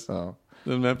Memphis. Oh. It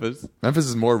was in Memphis. Memphis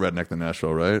is more redneck than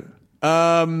Nashville, right?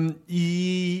 Because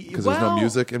there's no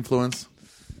music influence?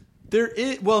 There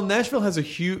is. Well, Nashville has a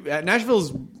huge...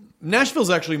 Nashville's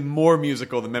actually more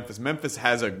musical than Memphis. Memphis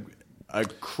has a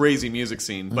crazy music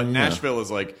scene, but Nashville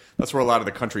is like, that's where a lot of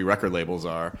the country record labels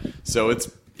are. So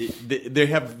they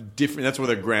have different, that's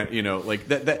where they're you know, like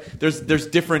there's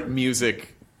different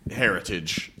music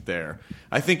heritage there.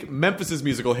 I think Memphis's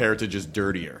musical heritage is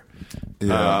dirtier.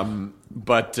 Yeah.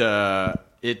 But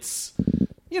it's,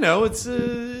 you know, it's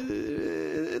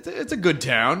a good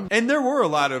town. And there were a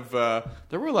lot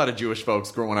of Jewish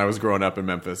folks when I was growing up in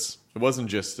Memphis. It wasn't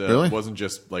just really? It wasn't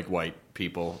just like white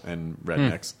people and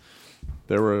rednecks.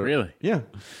 There were really, yeah.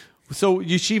 So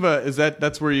yeshiva is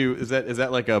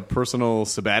that like a personal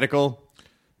sabbatical?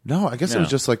 No, I guess it was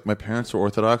just like my parents were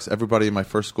Orthodox. Everybody in my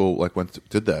first school like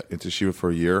did that into yeshiva for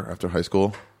a year after high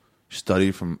school.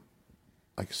 Study from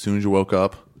like as soon as you woke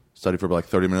up. Study for like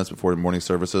 30 minutes before morning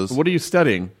services. What are you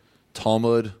studying?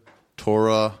 Talmud,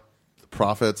 Torah, the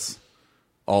prophets,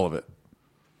 all of it,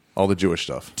 all the Jewish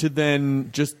stuff. To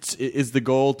then just is the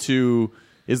goal to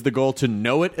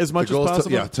know it as much as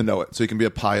possible? To know it. So you can be a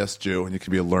pious Jew and you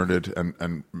can be a learned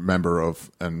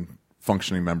and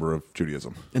functioning member of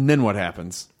Judaism. And then what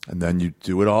happens? And then you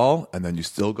do it all, and then you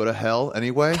still go to hell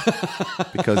anyway,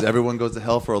 because everyone goes to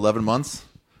hell for 11 months.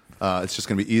 It's just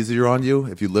going to be easier on you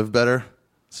if you live better.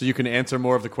 So you can answer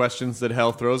more of the questions that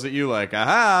hell throws at you, like,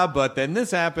 aha, but then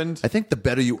this happened. I think the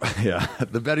better you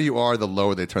are, the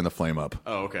lower they turn the flame up.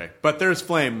 Oh, okay. But there's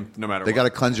flame no matter what. They got to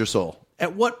cleanse your soul.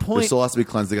 At what point? There still has to be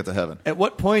cleansed to get to heaven. At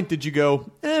what point did you go,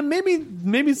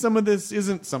 maybe some of this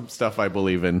isn't some stuff I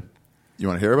believe in? You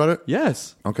want to hear about it?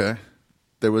 Yes. Okay.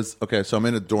 So I'm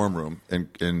in a dorm room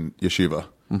in yeshiva,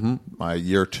 my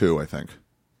year 2, I think.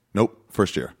 Nope,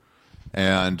 first year.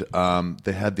 And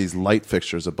they had these light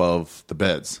fixtures above the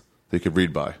beds that you could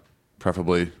read by,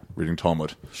 preferably reading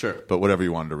Talmud. Sure. But whatever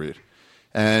you wanted to read.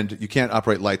 And you can't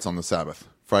operate lights on the Sabbath.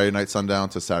 Friday night sundown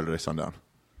to Saturday sundown.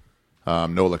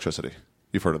 No electricity.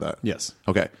 You've heard of that? Yes.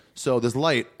 Okay. So this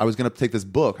light, I was going to take this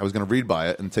book, I was going to read by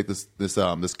it, and take this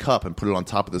cup and put it on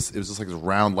top of this. It was just like this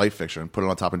round light fixture, and put it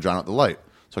on top and drown out the light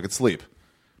so I could sleep.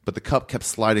 But the cup kept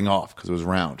sliding off because it was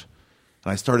round.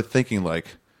 And I started thinking,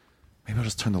 like, maybe I'll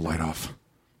just turn the light off.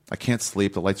 I can't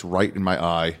sleep. The light's right in my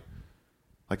eye.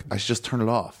 Like, I should just turn it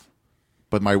off.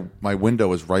 But my window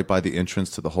was right by the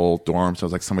entrance to the whole dorm, so I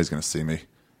was like, somebody's going to see me.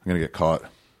 I'm going to get caught.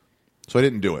 So I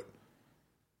didn't do it.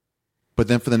 But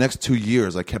then for the next 2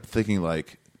 years, I kept thinking,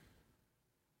 like,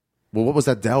 well, what was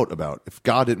that doubt about? If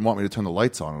God didn't want me to turn the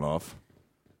lights on and off,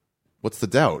 what's the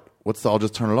doubt? I'll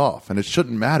just turn it off. And it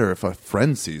shouldn't matter if a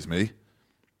friend sees me.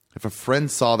 If a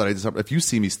friend saw that if you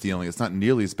see me stealing, it's not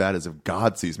nearly as bad as if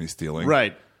God sees me stealing.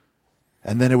 Right.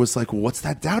 And then it was like, well, what's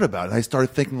that doubt about? And I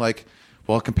started thinking, like,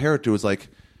 well, I'll compare it to, it's like,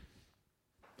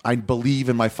 I believe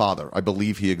in my father. I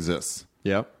believe he exists.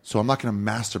 Yep. So I'm not going to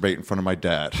masturbate in front of my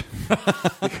dad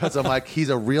because I'm like, he's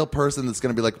a real person that's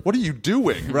going to be like, what are you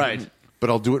doing? Right.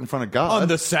 But I'll do it in front of God. On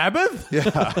the Sabbath?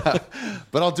 Yeah.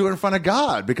 But I'll do it in front of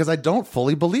God because I don't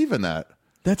fully believe in that.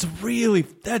 That's really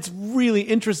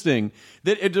interesting.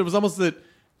 That it was almost that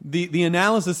the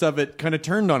analysis of it kind of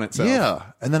turned on itself. Yeah.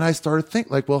 And then I started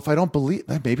thinking, like, well, if I don't believe,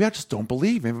 maybe I just don't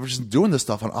believe. Maybe I'm just doing this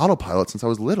stuff on autopilot since I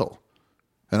was little.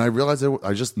 And I realized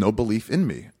I just no belief in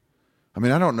me. I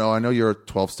mean, I don't know. I know you're a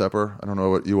 12-stepper. I don't know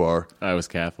what you are. I was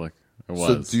Catholic. I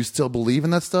was. So do you still believe in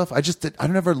that stuff? I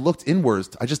never looked inwards.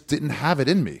 I just didn't have it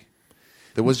in me.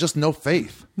 There was just no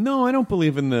faith. No, I don't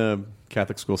believe in the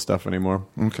Catholic school stuff anymore.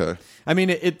 Okay. I mean,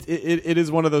 it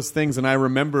is one of those things, and I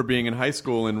remember being in high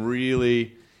school and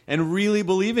really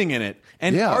believing in it,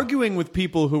 and arguing with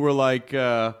people who were like,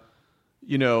 and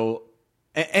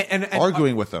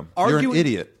arguing with them. You're an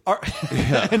idiot.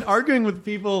 And arguing with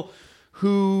people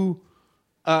who,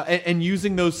 and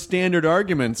using those standard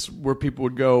arguments where people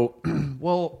would go,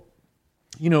 well,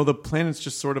 the planet's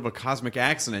just sort of a cosmic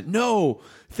accident. No,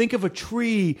 think of a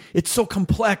tree. It's so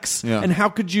complex. Yeah. And how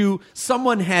could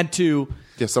someone had to.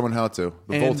 Yeah, someone had to.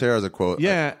 Voltaire has a quote.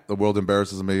 Yeah. The world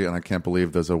embarrasses me, and I can't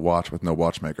believe there's a watch with no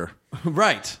watchmaker.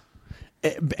 Right.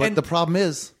 But the problem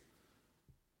is,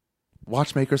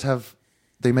 watchmakers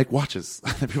they make watches.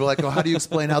 People are like, well, how do you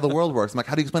explain how the world works? I'm like,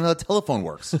 how do you explain how the telephone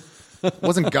works? It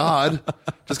wasn't God.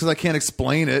 Just because I can't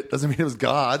explain it doesn't mean it was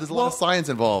God. There's a lot of science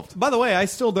involved. By the way, I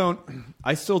still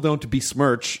don't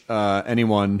besmirch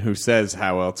anyone who says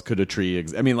how else could a tree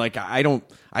exist. I mean, like, I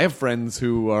have friends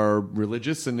who are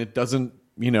religious, and it doesn't,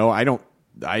 I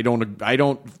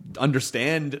don't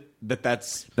understand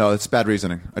that's. No, it's bad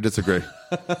reasoning. I disagree.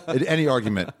 In any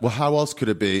argument, well, how else could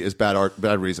it be is bad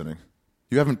reasoning.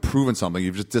 You haven't proven something.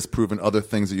 You've just disproven other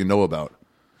things that you know about.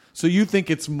 So you think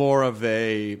it's more of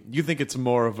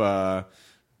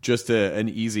just an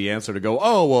easy answer to go,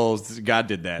 oh, well, God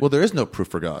did that. Well, there is no proof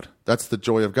for God. That's the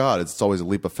joy of God. It's always a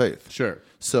leap of faith. Sure.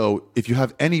 So if you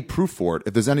have any proof for it,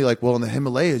 if there's any like, well, in the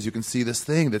Himalayas, you can see this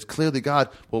thing that's clearly God.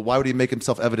 Well, why would he make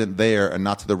himself evident there and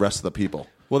not to the rest of the people?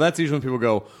 Well, that's usually when people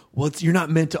go, well, you're not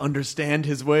meant to understand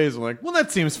his ways. I'm like, well,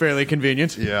 that seems fairly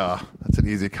convenient. Yeah, that's an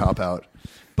easy cop-out.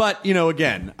 But,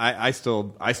 again, I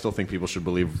still think people should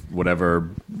believe whatever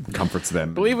comforts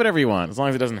them. Believe whatever you want, as long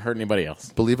as it doesn't hurt anybody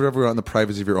else. Believe whatever you want in the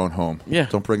privacy of your own home. Yeah.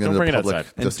 Don't bring it into the public outside.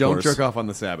 discourse. And don't jerk off on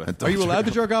the Sabbath. Are you allowed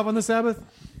to jerk off on the Sabbath?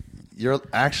 You're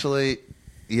actually,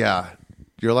 yeah.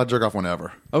 You're allowed to jerk off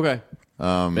whenever. Okay.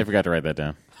 They forgot to write that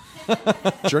down.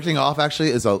 Jerking off actually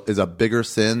is a bigger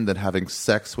sin than having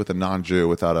sex with a non-Jew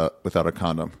without a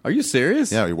condom. Are you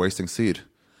serious? Yeah, you're wasting seed.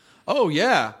 Oh,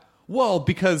 yeah. Well,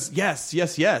 because, yes.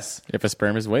 If a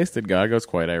sperm is wasted, God goes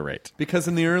quite irate. Because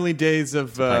in the early days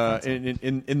of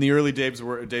in the early days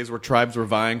where tribes were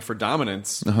vying for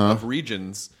dominance of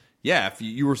regions, if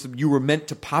you were meant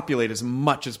to populate as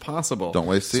much as possible. Don't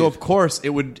waste seed. So of course it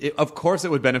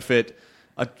would benefit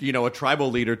a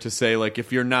tribal leader to say, like,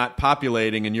 if you're not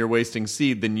populating and you're wasting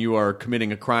seed, then you are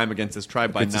committing a crime against this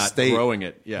tribe by not growing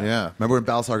it. Yeah. Remember in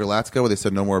Battlestar Galactica where they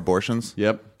said no more abortions?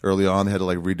 Yep. Early on, they had to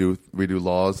like redo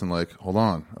laws and like, hold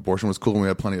on, abortion was cool when we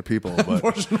had plenty of people. But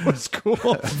abortion was cool.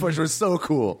 Abortion was so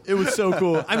cool. It was so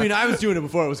cool. I mean, I was doing it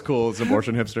before it was cool as an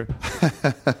abortion hipster.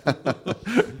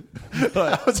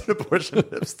 I was an abortion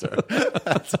hipster.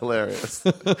 That's hilarious.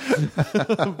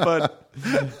 but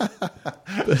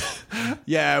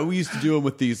yeah, we used to do them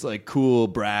with these like cool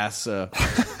brass.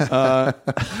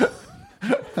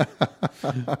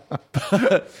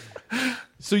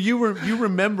 So you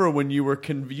remember when you were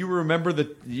you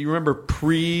remember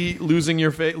pre losing your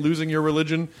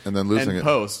religion and then losing it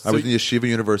post. I was in Yeshiva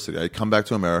University. I come back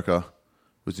to America. I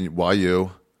was in YU,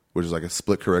 which is like a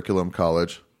split curriculum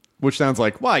college. Which sounds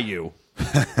like YU.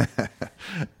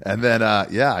 And then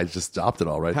I just stopped it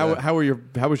all right there.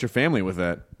 How was your family with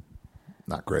that?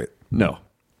 Not great. No.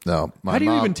 How do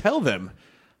you even tell them?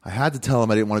 I had to tell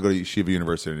them I didn't want to go to Yeshiva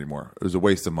University anymore. It was a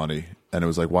waste of money, and it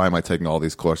was like, why am I taking all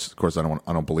these courses? I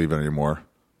don't believe it anymore.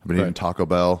 I've been eating Taco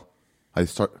Bell.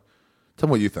 Tell me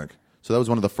what you think. So that was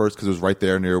one of the first, because it was right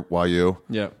there near YU.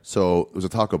 Yeah. So it was a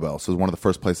Taco Bell. So it was one of the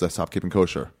first places I stopped keeping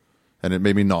kosher, and it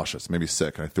made me nauseous, made me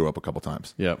sick, and I threw up a couple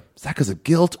times. Yeah. Is that because of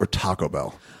guilt or Taco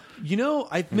Bell? You know,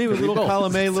 maybe a little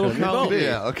column A, little column B.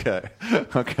 Yeah, okay.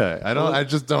 I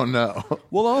just don't know.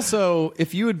 Well, also,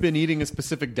 if you had been eating a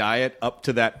specific diet up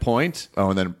to that point,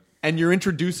 and you're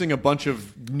introducing a bunch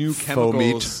of new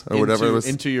chemicals or whatever it was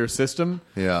into your system,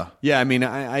 yeah. I mean,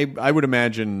 I would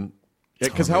imagine,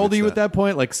 because how old are you at that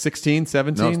point? Like 16,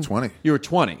 17? No, I was 20. You were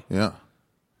 20. Yeah.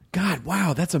 God,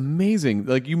 wow, that's amazing.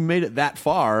 Like you made it that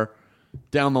far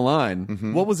down the line.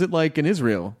 Mm-hmm. What was it like in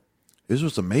Israel? Israel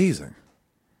was amazing.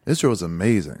 Israel was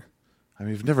amazing. I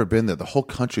mean, you've never been there. The whole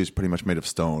country is pretty much made of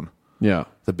stone. Yeah.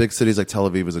 The big cities like Tel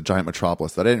Aviv is a giant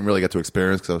metropolis that I didn't really get to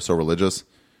experience because I was so religious.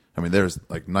 I mean, there's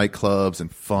like nightclubs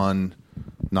and fun,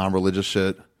 non-religious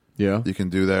shit you can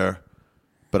do there.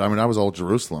 But I mean, I was all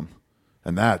Jerusalem,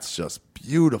 and that's just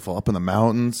beautiful. Up in the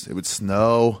mountains, it would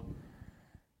snow.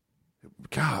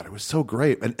 God, it was so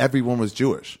great. And everyone was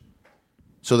Jewish.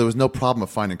 So there was no problem of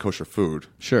finding kosher food.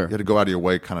 Sure. You had to go out of your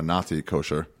way kind of not to eat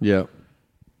kosher. Yeah.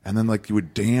 And then, like, you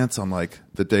would dance on, like,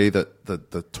 the day that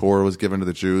the Torah was given to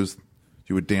the Jews.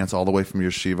 You would dance all the way from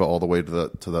yeshiva all the way to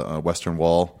the Western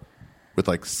Wall with,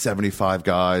 like, 75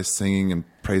 guys singing and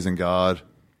praising God.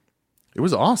 It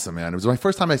was awesome, man. It was my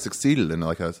first time I succeeded in,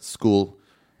 like, a school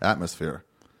atmosphere.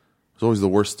 I was always the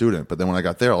worst student. But then when I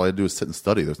got there, all I had to do was sit and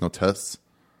study. There's no tests.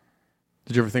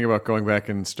 Did you ever think about going back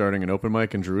and starting an open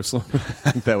mic in Jerusalem?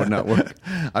 That would not work.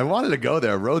 I wanted to go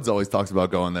there. Rhodes always talks about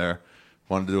going there.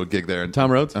 Wanted to do a gig there. Tom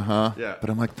Rhodes? Uh-huh. Yeah. But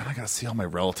I'm like, then I got to see all my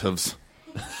relatives.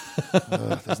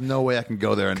 There's no way I can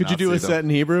go there and Could not you do see a set in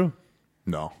Hebrew?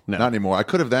 No. Not anymore. I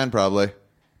could have then, probably.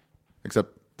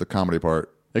 Except the comedy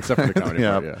part. Except for the comedy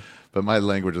part, yeah. But my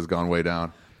language has gone way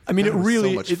down. I mean, it really...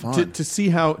 so much fun. To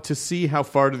see how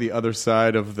far to the other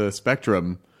side of the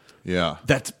spectrum... Yeah.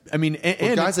 That's... I mean...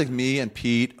 And guys like me and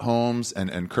Pete Holmes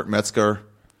and Kurt Metzger...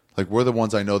 Like, we're the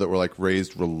ones I know that were, like,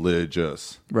 raised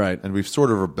religious. Right. And we've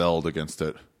sort of rebelled against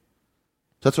it.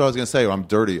 That's what I was going to say. I'm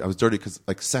dirty. I was dirty because,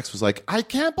 like, sex was like, I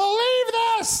can't believe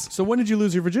this! So when did you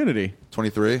lose your virginity?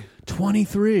 23.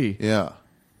 23? Yeah.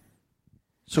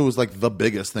 So it was, like, the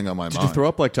biggest thing on my mind. Did you throw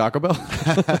up like Taco Bell?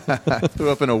 I threw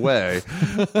up in a way,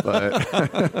 but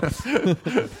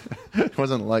it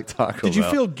wasn't like Taco Bell. Did you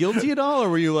feel guilty at all, or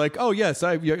were you like, oh, yes,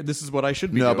 this is what I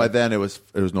should be doing? No, by then it was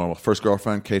normal. First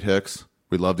girlfriend, Kate Hicks.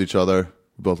 We loved each other.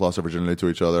 We both lost our virginity to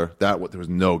each other. There was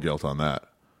no guilt on that.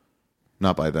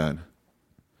 Not by then.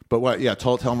 But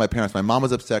telling my parents. My mom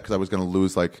was upset because I was going to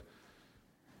lose like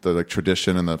the like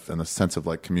tradition and the sense of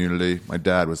like community. My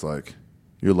dad was like,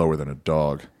 "You're lower than a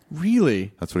dog."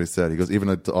 Really? That's what he said. He goes, "Even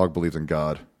a dog believes in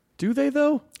God." Do they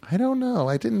though? I don't know.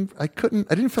 I didn't feel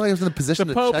like I was in a position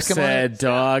the to Pope check him. Said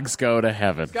dogs go to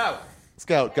heaven.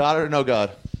 Scout, God or no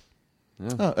God?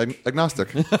 Yeah. Oh,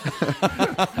 agnostic.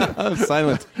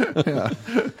 Silent. Yeah.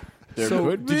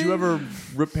 So, did you ever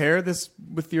repair this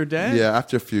with your dad? Yeah,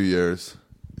 after a few years,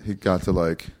 he got to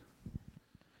like.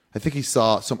 I think he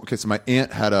saw some. Okay, so my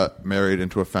aunt had married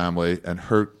into a family, and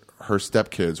her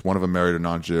stepkids, one of them married a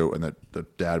non-Jew, and the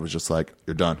dad was just like,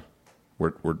 "You're done.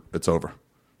 It's over."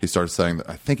 He started saying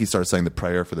I think he started saying the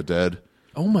prayer for the dead.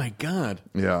 Oh my God.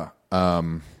 Yeah.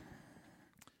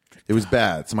 It was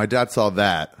bad. So my dad saw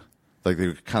that. Like, they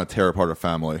would kind of tear apart a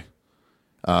family.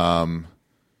 And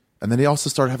then he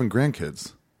also started having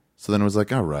grandkids. So then it was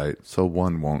like, all right, so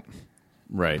one won't.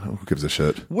 Right. Who gives a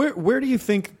shit? Where do you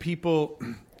think people...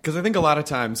 Because I think a lot of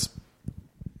times,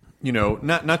 you know,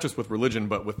 not just with religion,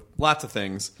 but with lots of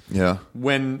things. Yeah.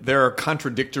 When there are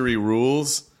contradictory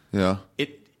rules, yeah,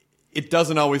 it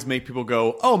doesn't always make people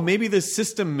go, oh, maybe this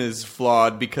system is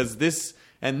flawed because this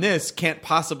and this can't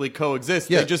possibly coexist.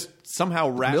 Yeah. They just somehow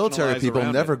rationalize military people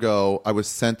around never it. go, I was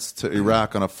sent to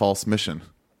Iraq on a false mission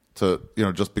to,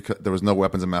 just because there was no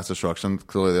weapons of mass destruction.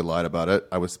 Clearly they lied about it.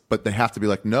 But they have to be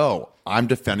like, no, I'm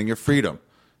defending your freedom.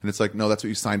 And it's like, no, that's what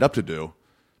you signed up to do.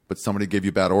 But somebody gave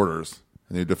you bad orders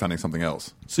and you're defending something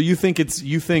else. So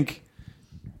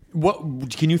what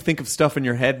can you think of stuff in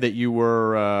your head that you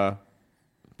were,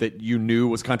 that you knew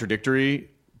was contradictory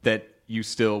that you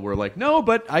still were like, no,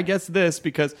 but I guess this,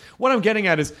 because what I'm getting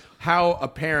at is how a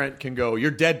parent can go,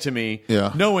 you're dead to me,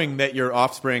 knowing that your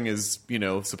offspring is,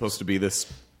 supposed to be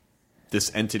this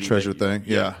entity. Treasure thing.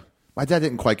 Yeah. My dad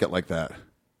didn't quite get like that.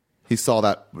 He saw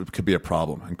that it could be a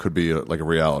problem and could be like a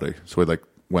reality. So he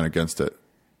went against it.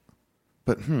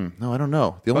 But no, I don't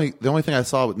know. The only thing I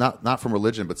saw, not from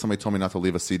religion, but somebody told me not to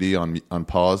leave a CD on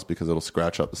pause because it'll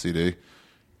scratch up the CD.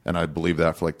 And I believed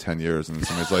that for 10 years. And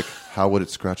somebody's like, how would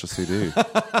it scratch a CD?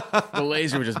 The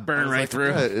laser would just burn right through.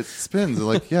 Yeah, it spins.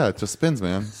 It just spins,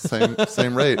 man.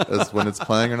 Same rate as when it's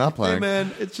playing or not playing. Hey,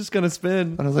 man, it's just going to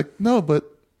spin. And I was like, no, but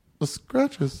the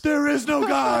scratches. There is no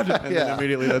God. And then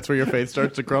immediately that's where your faith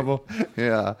starts to crumble.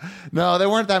 Yeah. No,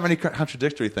 there weren't that many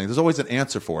contradictory things. There's always an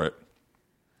answer for it.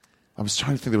 I was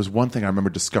trying to think. There was one thing I remember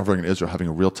discovering in Israel, having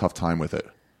a real tough time with it.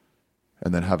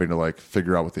 And then having to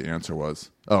figure out what the answer was.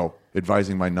 Oh,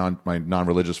 advising my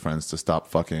non-religious friends to stop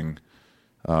fucking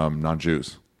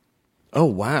non-Jews. Oh,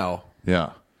 wow.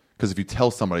 Yeah. Because if you tell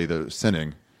somebody they're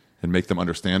sinning and make them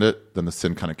understand it, then the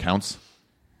sin kind of counts.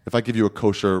 If I give you a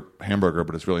kosher hamburger,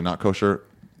 but it's really not kosher,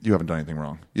 you haven't done anything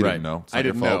wrong. You didn't know. It's not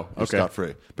your fault. You're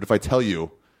scot-free. But if I tell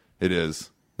you it is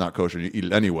not kosher and you eat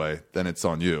it anyway, then it's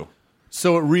on you.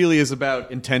 So it really is about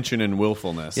intention and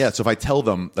willfulness. Yeah, so if I tell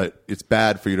them that it's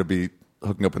bad for you to be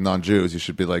hooking up with non-Jews, you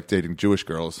should be dating Jewish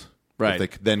girls. Right.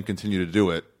 If they then continue to do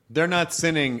it. They're not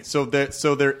sinning, so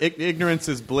their ignorance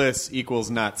is bliss equals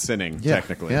not sinning,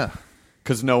 technically. Yeah.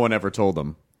 Because no one ever told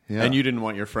them. Yeah. And you didn't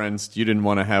want your friends, you didn't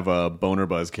want to have a boner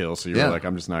buzz kill, so you were like,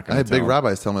 I'm just not going to I had big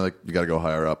rabbis tell me, you got to go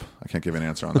higher up. I can't give you an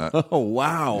answer on that. Oh,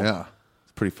 wow. Yeah.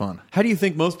 It's pretty fun. How do you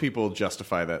think most people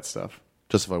justify that stuff?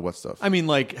 Justify what stuff? I mean,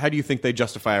 how do you think they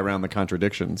justify around the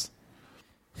contradictions?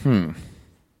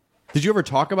 Did you ever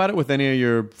talk about it with any of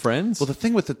your friends? Well, the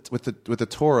thing with the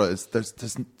Torah is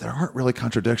there aren't really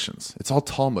contradictions. It's all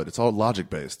Talmud. It's all logic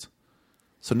based.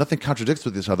 So nothing contradicts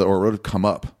with each other, or it would come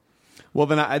up. Well,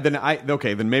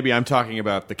 then maybe I'm talking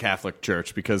about the Catholic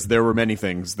Church, because there were many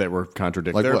things that were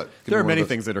contradictory. Like what? There are many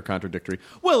things that are contradictory.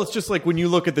 Well, it's just like when you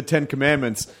look at the Ten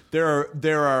Commandments, there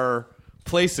are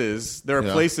places,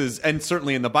 and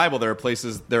certainly in the Bible there are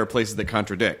places that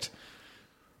contradict.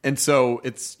 And so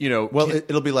it's,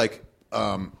 it'll be like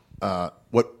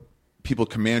what people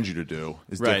command you to do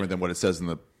is different than what it says in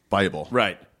the Bible.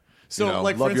 Right. So,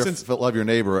 for instance, love your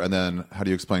neighbor, and then how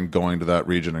do you explain going to that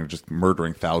region and just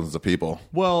murdering thousands of people?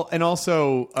 Well, and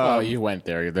also, you went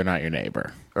there. They're not your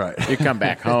neighbor. Right. You come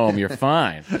back home. You're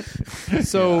fine.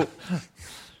 So,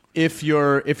 if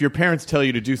your parents tell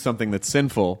you to do something that's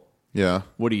sinful,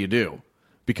 what do you do?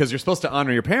 Because you're supposed to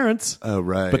honor your parents. Oh,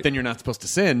 right. But then you're not supposed to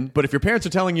sin. But if your parents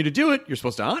are telling you to do it, you're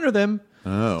supposed to honor them.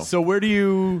 Oh. So where do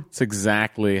you... It's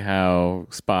exactly how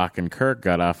Spock and Kirk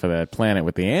got off of that planet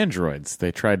with the androids.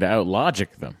 They tried to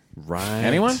out-logic them. Right.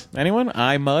 Anyone?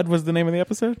 I, Mud was the name of the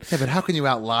episode? Yeah, but how can you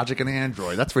out-logic an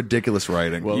android? That's ridiculous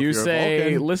writing. Well, you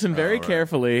say, listen very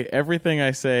carefully. Everything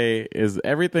I say is...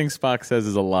 Everything Spock says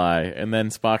is a lie. And then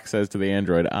Spock says to the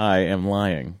android, I am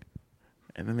lying.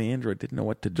 And then the android didn't know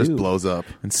what to do. Just blows up.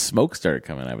 And smoke started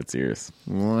coming out of its ears.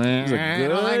 It was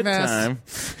a good time.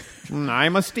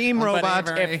 I'm a steam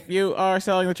robot. If you are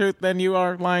telling the truth, then you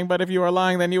are lying. But if you are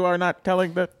lying, then you are not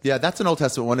telling the... Yeah, that's an Old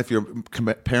Testament one. If your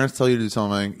parents tell you to do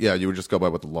something, you would just go by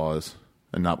what the law is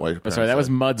and not what your parents Sorry, that said. was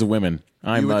Mud's Women.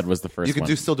 Mud was the first one. You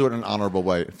could still do it in an honorable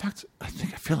way. In fact, I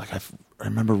feel like I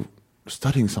remember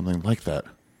studying something like that.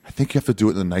 I think you have to do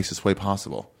it in the nicest way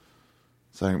possible.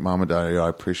 Saying, Mom and Dad, I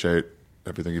appreciate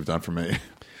everything you've done for me,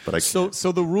 but I can't.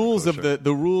 So the rules of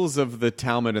the rules of the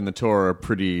Talmud and the Torah are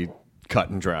pretty cut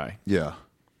and dry. Yeah,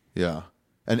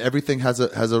 and everything has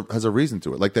a reason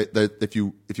to it. Like that if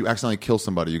you accidentally kill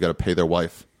somebody, you got to pay their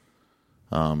wife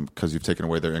because you've taken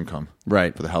away their income,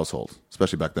 right, for the household,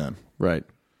 especially back then, right.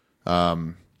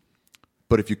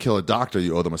 But if you kill a doctor,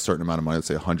 you owe them a certain amount of money, let's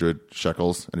say 100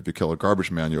 shekels, and if you kill a garbage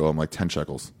man, you owe them like 10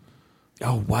 shekels.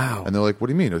 Oh wow! And they're like, "What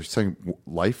do you mean? Are you saying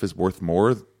life is worth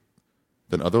more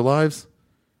than other lives?"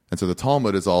 And so the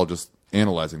Talmud is all just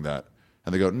analyzing that.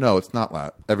 And they go, no, it's not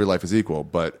that. Every life is equal,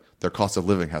 but their cost of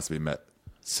living has to be met.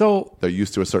 So they're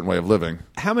used to a certain way of living.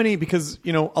 How many, because,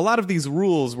 a lot of these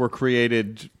rules were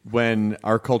created when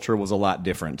our culture was a lot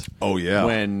different. Oh, yeah.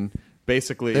 When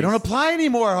basically... They don't apply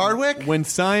anymore, Hardwick. When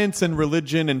science and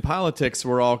religion and politics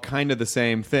were all kind of the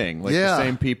same thing. Like the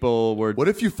same people were... What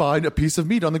if you find a piece of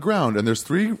meat on the ground and there's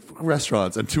 3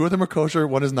 restaurants and 2 of them are kosher,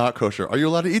 1 is not kosher? Are you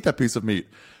allowed to eat that piece of meat?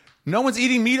 No one's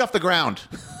eating meat off the ground.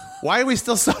 Why are we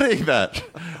still studying that?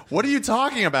 What are you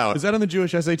talking about? Is that on the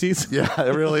Jewish SATs? Yeah,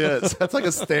 it really is. That's like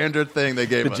a standard thing they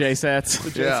gave us. The JSATs. The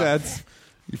JSATs.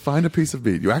 You find a piece of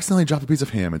meat. You accidentally drop a piece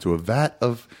of ham into a vat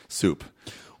of soup.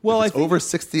 Well, it's over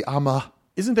 60 amma.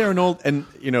 Isn't there an old... And,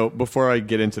 before I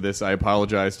get into this, I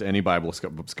apologize to any Bible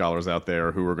scholars out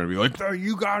there who are going to be like, oh,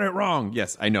 you got it wrong.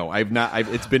 Yes, I know.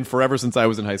 It's been forever since I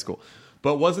was in high school.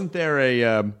 But wasn't there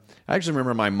I actually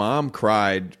remember my mom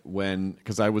cried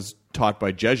because I was taught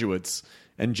by Jesuits,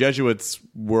 and Jesuits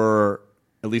were,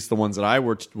 at least the ones that I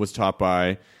was taught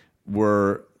by,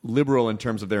 were liberal in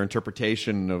terms of their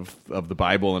interpretation of the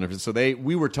Bible and everything. So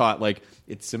we were taught like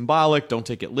it's symbolic, don't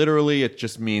take it literally. It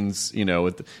just means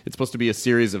it's supposed to be a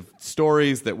series of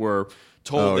stories that were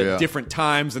told at different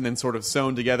times and then sort of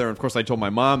sewn together. And of course, I told my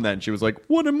mom that, and she was like,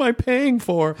 "What am I paying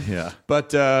for?" Yeah, but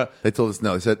they told us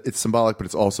no. They said it's symbolic, but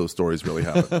it's also stories really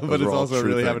happen. But it's also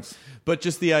really happen. But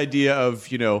just the idea of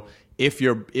if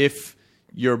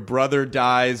your brother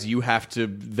dies, you have to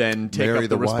then take up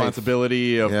the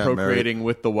responsibility of procreating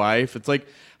with the wife. It's like,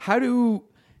 how do...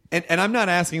 And I'm not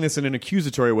asking this in an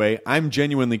accusatory way. I'm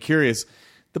genuinely curious.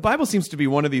 The Bible seems to be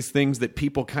one of these things that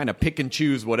people kind of pick and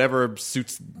choose whatever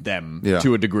suits them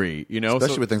to a degree,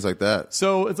 Especially with things like that.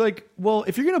 So it's like, well,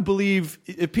 if you're going to believe...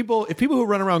 If people who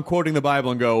run around quoting the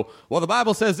Bible and go, well, the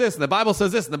Bible says this, and the Bible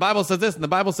says this, and the Bible says this, and the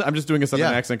Bible says... I'm just doing a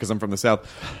Southern accent because I'm from the South.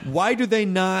 Why do they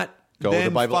not... then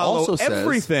the Bible follow also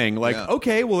everything. Says,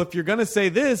 okay, well, if you're going to say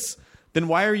this, then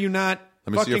why are you not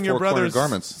fucking your brother's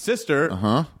sister?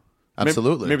 Uh-huh.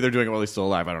 Absolutely. Maybe they're doing it while he's still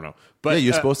alive. I don't know. But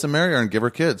you're supposed to marry her and give her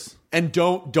kids. And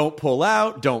don't pull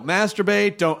out. Don't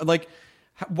masturbate. Don't like.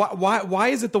 Why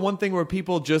is it the one thing where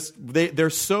people just they're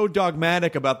so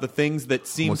dogmatic about the things that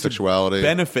seem to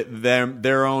benefit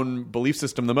their own belief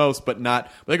system the most, but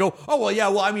not they go, oh well, yeah,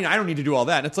 well, I mean, I don't need to do all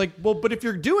that. And it's like, well, but if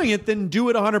you're doing it, then do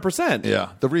it 100%. Yeah,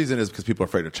 the reason is because people are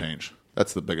afraid of change.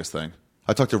 That's the biggest thing.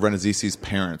 I talked to Renazisi's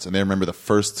parents, and they remember the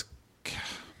first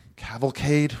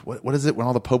cavalcade. What is it when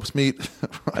all the popes meet?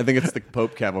 I think it's the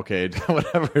Pope Cavalcade,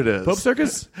 whatever it is. Pope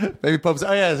Circus, maybe Pope's.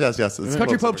 Oh yes. It's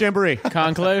Country Pope Jamboree,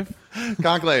 conclave,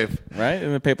 right?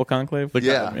 In the papal conclave.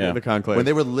 The conclave. When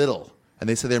they were little, and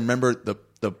they said they remember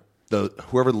the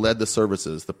whoever led the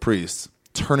services, the priests,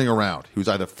 turning around. He was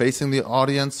either facing the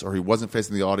audience or he wasn't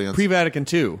facing the audience. Pre-Vatican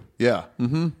II. Yeah.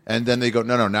 Mm-hmm. And then they go,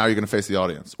 no, now you're going to face the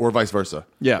audience, or vice versa.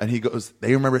 Yeah. And he goes,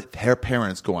 they remember their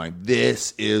parents going,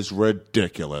 this is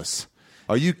ridiculous.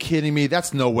 Are you kidding me?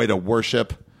 That's no way to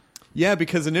worship. Yeah,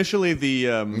 because initially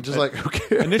who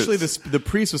cares? Initially, the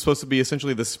priest was supposed to be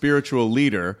essentially the spiritual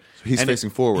leader. So he's facing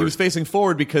forward. He was facing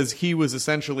forward because he was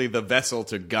essentially the vessel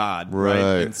to God,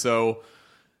 right? And so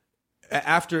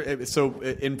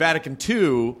in Vatican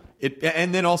II,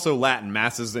 and then also Latin,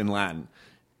 masses in Latin.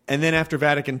 And then after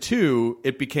Vatican II,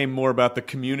 it became more about the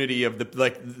community of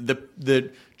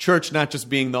the church not just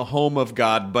being the home of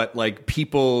God, but like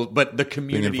people, but the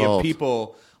community of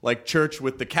people. Like church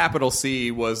with the capital C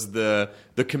was the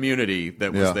community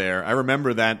that was there. I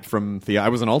remember that from I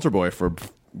was an altar boy for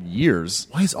years.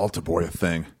 Why is altar boy a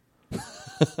thing?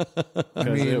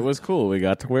 It was cool. We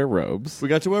got to wear robes. And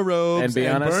be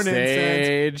on a burn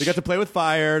stage. Incense. We got to play with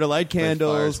fire, to light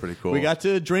candles. Pretty cool. We got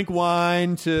to drink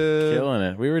wine. Killing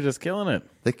it. We were just killing it.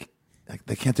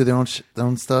 They can't do their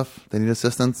own stuff. They need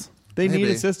assistance. They need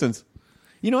assistance.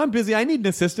 I'm busy. I need an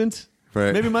assistant.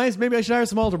 Right. Maybe I should hire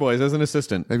some altar boys as an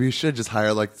assistant. Maybe you should just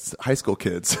hire like high school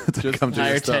kids to just come to hire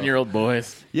your stuff. 10-year-old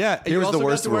boys. Yeah, you also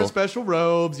got to wear special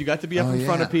robes. You got to be up in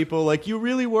front of people. Like you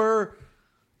really were.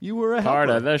 You were a part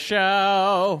of the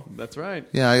show. That's right.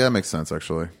 Yeah, that makes sense.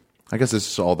 Actually, I guess it's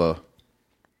just all the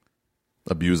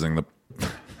abusing the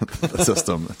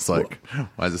system. It's like,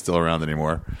 why is it still around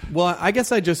anymore? Well, I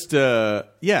guess I just that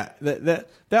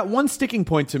one sticking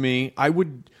point to me. I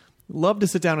would love to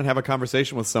sit down and have a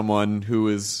conversation with someone who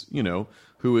is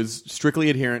strictly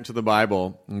adherent to the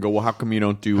Bible and go, well, how come you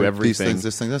don't do everything?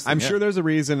 This thing. I'm sure there's a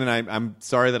reason, and I'm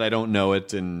sorry that I don't know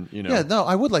it. And yeah, no,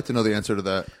 I would like to know the answer to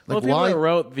that. Well, if why... who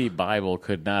wrote the Bible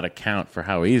could not account for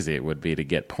how easy it would be to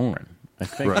get porn. I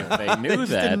think if they knew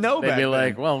that, they'd be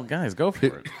like, well, guys, go for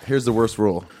it. Here's the worst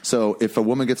rule. So if a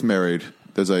woman gets married,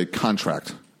 there's a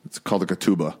contract. It's called a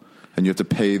ketubah, and you have to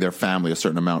pay their family a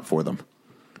certain amount for them.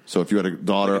 So if you had a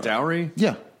daughter... Like a dowry?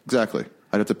 Yeah, exactly.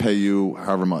 I'd have to pay you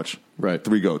however much. Right.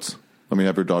 3 goats. Let me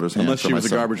have your daughter's hand. Unless she was a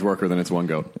garbage worker, then it's 1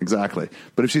 goat. Exactly.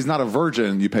 But if she's not a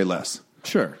virgin, you pay less.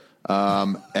 Sure.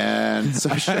 And so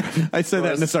I said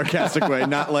that in a sarcastic way,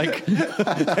 not like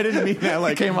I didn't mean that.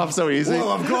 Like, it came off so easy. Well,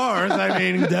 of course. I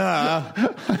mean, duh.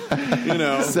 You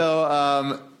know.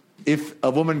 So if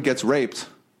a woman gets raped,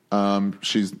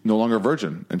 she's no longer a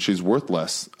virgin and she's worth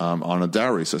less on a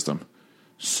dowry system.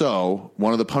 So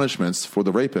one of the punishments for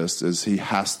the rapist is he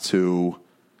has to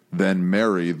then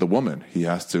marry the woman. He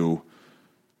has to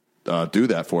do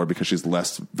that for her because she's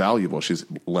less valuable. She's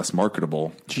less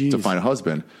marketable to find a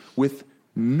husband, with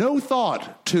no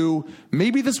thought to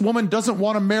maybe this woman doesn't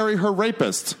want to marry her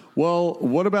rapist. Well,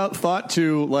 what about thought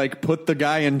to like put the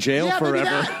guy in jail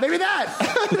forever? Maybe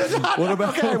that. What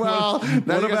about okay? Well,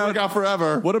 what about work out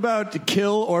forever? What about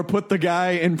kill or put the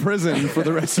guy in prison for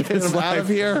the rest of his life? Out of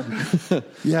here.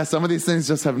 Yeah, some of these things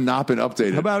just have not been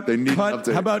updated.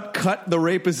 How about cut the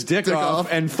rapist's dick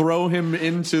off and throw him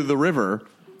into the river?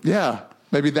 Yeah,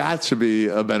 maybe that should be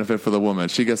a benefit for the woman.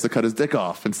 She gets to cut his dick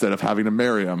off instead of having to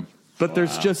marry him. But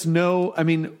there's just no, I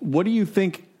mean, what do you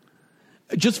think?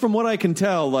 Just from what I can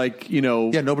tell, like, you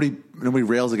know. Yeah, nobody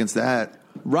rails against that.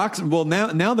 Well,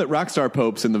 now that Rockstar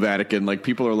Pope's in the Vatican, like,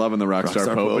 people are loving the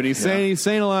Rockstar Pope, and he's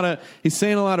saying a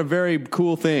lot of very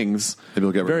cool things, maybe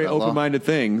we'll get very open-minded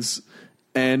things.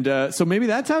 And so maybe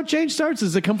that's how change starts.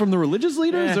 Does it come from the religious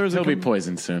leaders, or is he'll be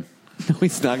poisoned soon? No,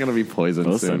 he's not going to be poisoned.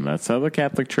 Listen, that's how the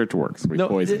Catholic Church works. We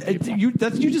poison people.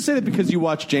 You just say that because you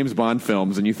watch James Bond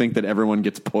films and you think that everyone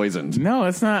gets poisoned. No,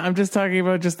 it's not. I'm just talking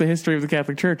about just the history of the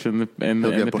Catholic Church and the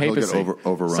papacy.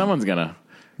 Overrun. Someone's gonna.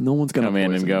 No one's going to come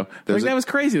in and go. Like, that was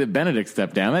crazy that Benedict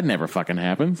stepped down. That never fucking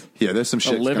happens. Yeah, there's some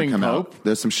shit going to come out.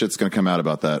 There's some shit's going to come out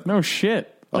about that. No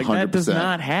shit. Like 100%. That does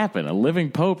not happen. A living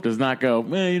pope does not go,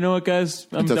 you know what, guys?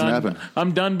 It doesn't happen.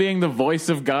 I'm done being the voice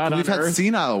of God on We've had earth.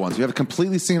 senile ones. We have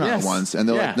completely senile ones. And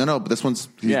they're like, no, but this one's,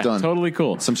 he's done. Totally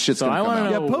cool. Some shit's going to come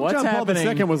out. Yeah, Pope John Paul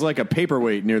II was like a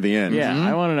paperweight near the end. Yeah,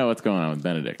 I want to know what's going on with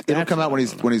Benedict. It'll come out when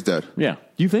he's dead. Yeah.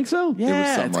 You think so? Yeah, it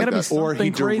was something like that. Or he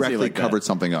directly covered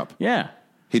something up. Yeah.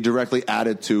 He directly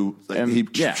added to, he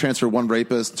transferred one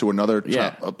rapist to another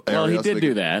area. Well, he did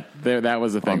do that. That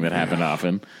was a thing that happened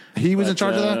often. He was in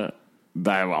charge of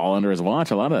that? All under his watch,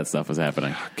 a lot of that stuff was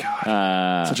happening. Oh,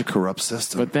 God. Such a corrupt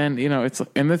system. But then,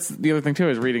 and that's the other thing too. I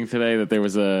was reading today that there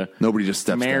was nobody just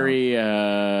steps Mary.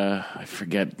 I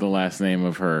forget the last name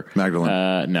of her.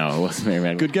 Magdalene. No, it wasn't Mary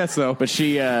Magdalene. Good guess though. But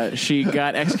she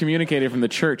got excommunicated from the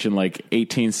church in like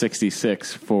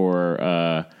 1866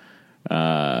 for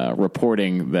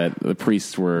reporting that the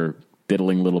priests were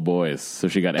diddling little boys. So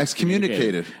she got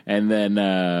excommunicated. And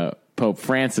then Pope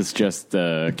Francis just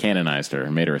canonized her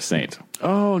and made her a saint.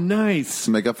 Oh, nice.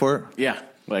 To make up for it? Yeah.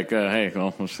 Like, hey,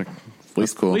 well,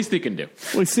 least cool. Least he can do.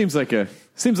 Well, he seems like a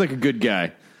good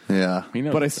guy. Yeah.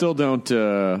 But I still don't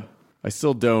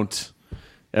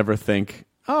ever think,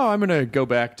 oh, I'm going to go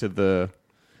back to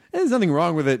there's nothing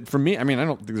wrong with it for me. I mean, I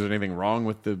don't think there's anything wrong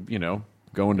with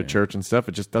going to church and stuff.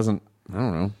 It just doesn't,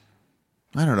 I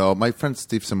don't know. My friend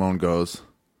Steve Simone goes,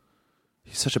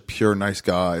 he's such a pure, nice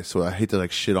guy, so I hate to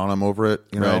shit on him over it,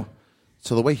 you know? Right.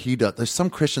 So the way he does, there's some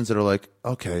Christians that are like,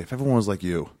 okay, if everyone was like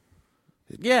you,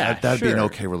 that'd be an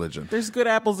okay religion. There's good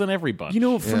apples in every bunch.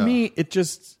 For me, it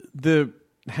just,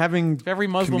 having every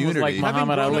Muslim was like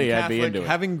Muhammad Ali, I'd be into it.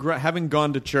 Having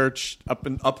gone to church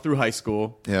up through high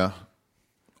school. Yeah.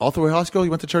 All through high school,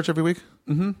 you went to church every week?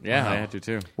 Mm-hmm. Yeah, wow. I had to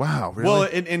too. Wow, really? Well,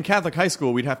 in Catholic high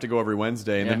school, we'd have to go every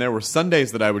Wednesday, and then there were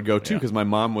Sundays that I would go too because my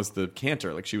mom was the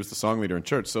cantor, like she was the song leader in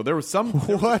church. So there was some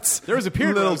there was a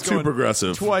period where I was going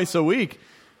progressive twice a week,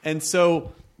 and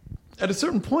so at a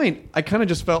certain point, I kind of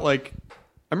just felt like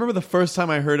I remember the first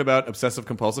time I heard about obsessive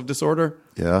compulsive disorder.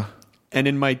 Yeah, and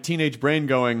in my teenage brain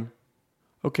going,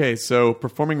 okay, so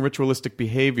performing ritualistic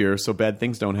behavior so bad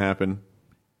things don't happen.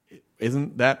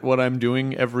 Isn't that what I'm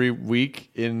doing every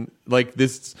week in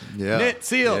this? Yeah. Knit,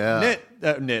 seal,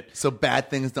 knit. So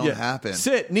bad things don't happen.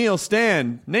 Sit, kneel,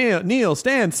 stand, kneel,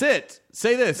 stand, sit.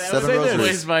 Say this. That was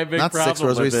always my big Not problem. 6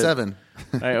 rosaries, 7.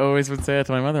 I always would say that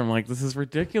to my mother. I'm like, this is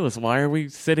ridiculous. Why are we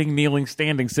sitting, kneeling,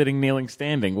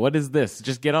 standing? What is this?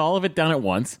 Just get all of it done at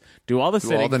once. Do all the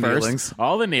sitting all the first, kneelings.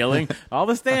 all the kneeling, all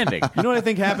the standing. You know what I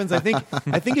think happens? I think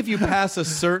if you pass a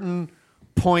certain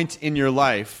point in your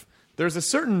life, there's a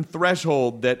certain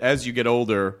threshold that as you get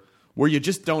older where you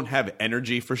just don't have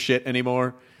energy for shit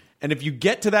anymore. And if you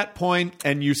get to that point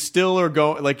and you still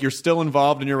are you're still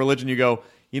involved in your religion, you go,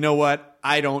 you know what?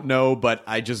 I don't know, but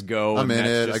I just go. I'm in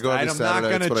it. I go every Saturday.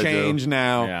 I'm not going to change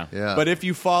now. Yeah. But if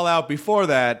you fall out before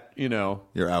that,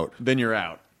 you're out. Then you're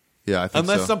out. Yeah, I think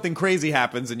unless something crazy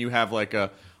happens and you have I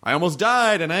almost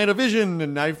died and I had a vision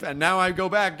and now I go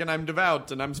back and I'm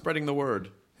devout and I'm spreading the word.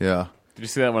 Yeah. Did you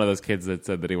see that one of those kids that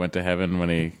said that he went to heaven when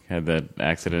he had that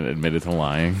accident, admitted to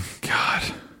lying? God.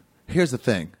 Here's the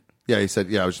thing. Yeah, he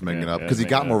said, I was just making it up because he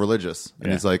got more religious.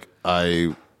 And he's like,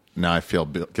 now I feel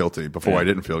guilty. Before I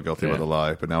didn't feel guilty about the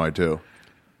lie, but now I do.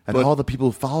 And all the people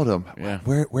who followed him,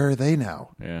 where are they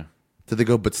now? Yeah. Did they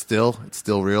go, but still, it's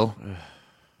still real?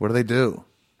 What do they do?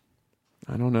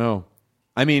 I don't know.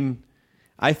 I mean,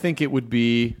 I think it would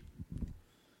be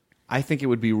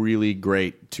really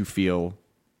great to feel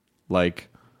like,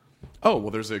 oh,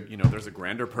 well, there's a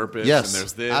grander purpose. Yes, and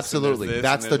there's this. absolutely. And there's this,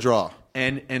 that's the draw.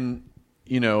 And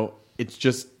it's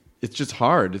just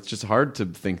hard. It's just hard to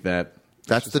think that.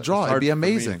 That's the draw. It'd be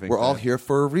amazing. We're all here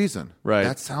for a reason. Right.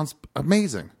 That sounds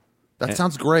amazing. That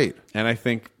sounds great. And I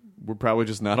think we're probably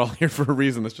just not all here for a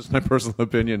reason. That's just my personal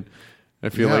opinion. I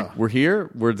feel like we're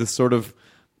here. We're this sort of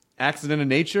accident of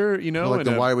nature, Like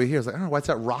why are we here? It's like, I don't know, why it's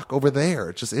that rock over there?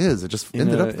 It just is. It just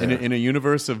ended up there. In a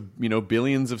universe of,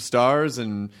 billions of stars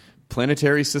and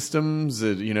planetary systems,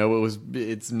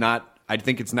 it's not, I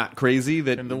think it's not crazy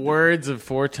that... In the words of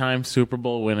 4-time Super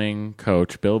Bowl winning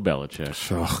coach Bill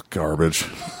Belichick. Oh, garbage.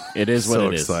 It is what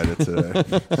it is. So excited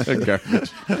today.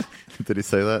 Garbage. Did he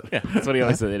say that? Yeah, that's what he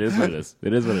always said. It is what it is.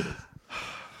 It is what it is.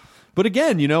 But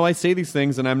again, I say these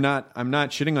things, and I'm not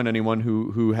shitting on anyone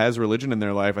who has religion in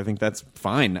their life. I think that's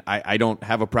fine. I don't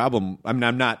have a problem. I'm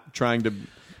not trying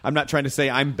to say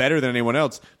I'm better than anyone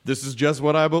else. This is just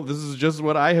what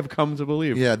I have come to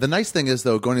believe. Yeah. The nice thing is,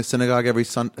 though, going to synagogue every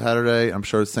Saturday. I'm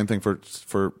sure it's the same thing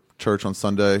for church on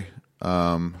Sunday.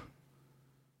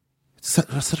 It's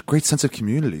such a great sense of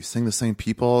community. Seeing the same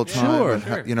people all the time.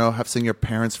 Sure. Seeing your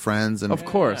parents, friends, and of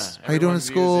course. How you doing in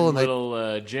school? And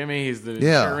little Jimmy, he's the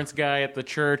insurance guy at the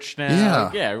church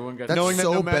now. Yeah, everyone got knowing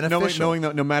so beneficial. Knowing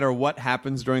that no matter what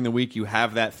happens during the week, you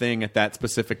have that thing at that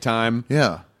specific time.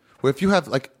 Yeah. Well, if you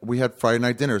have we had Friday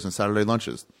night dinners and Saturday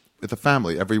lunches with the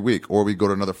family every week, or we go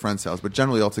to another friend's house, but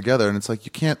generally all together. And it's like you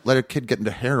can't let a kid get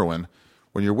into heroin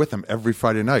when you're with them every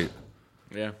Friday night.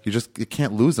 Yeah, you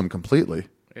can't lose them completely.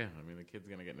 Yeah, I mean the kid's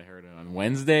gonna get into heroin on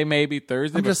Wednesday, maybe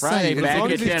Thursday, I'm but just Friday saying,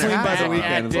 back at dinner. By the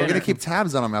weekend, we're gonna keep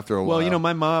tabs on them after a while. Well,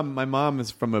 my mom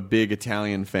is from a big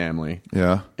Italian family.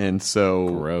 Yeah, and so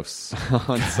gross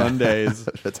on Sundays.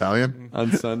 Italian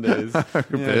on Sundays.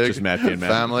 Big just Matt and Matt.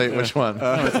 Family. Which one?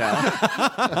 All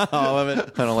of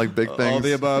it. I don't like big things. All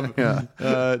the above.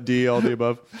 Yeah. D. All the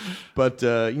above. But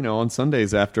on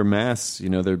Sundays after Mass,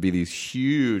 there'd be these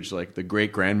huge, like the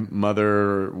great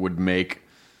grandmother would make.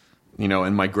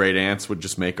 And my great aunts would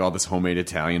just make all this homemade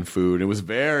Italian food. It was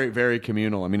very, very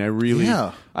communal. I mean, I really,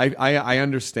 I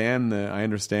understand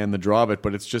the draw of it,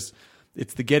 but it's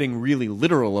the getting really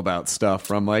literal about stuff.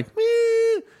 From like,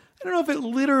 I don't know if it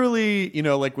literally,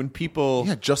 like when people,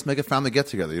 just make a family get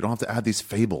together. You don't have to add these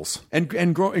fables. And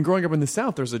growing up in the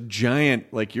South, there's a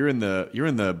giant, like you're in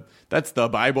the that's the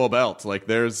Bible Belt. Like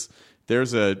there's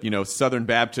a Southern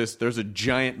Baptist. There's a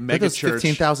giant mega church.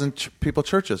 15,000 people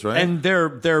churches, right? And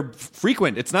they're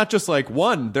frequent. It's not just like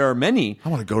one. There are many. I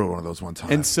want to go to one of those one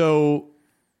time. And so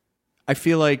I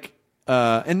feel like,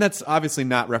 and that's obviously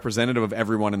not representative of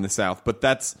everyone in the South, but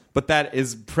there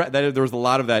was a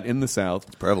lot of that in the South.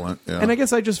 It's prevalent. Yeah. And I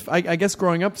guess I guess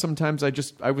growing up, sometimes I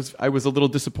was a little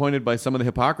disappointed by some of the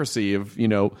hypocrisy of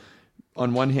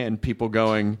on one hand people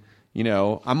going. I'm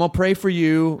gonna pray for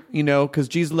you, because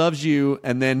Jesus loves you,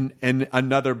 and then in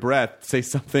another breath say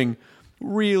something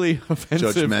really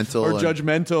offensive,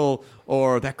 judgmental,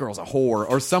 or that girl's a whore,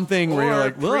 or something where you're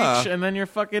like, preach, and then you're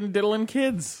fucking diddling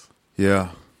kids. Yeah,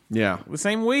 the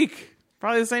same week,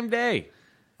 probably the same day.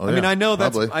 Oh, I mean, I know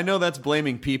that's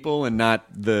blaming people and not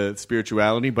the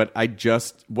spirituality, but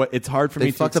it's hard for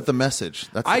me to fucked up the message.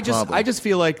 That's the problem. I just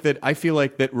feel like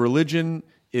that religion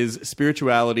is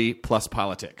spirituality plus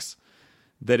politics.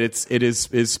 That it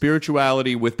is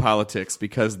spirituality with politics,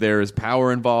 because there is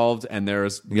power involved, and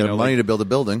there's you got money to build a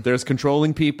building. There's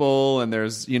controlling people, and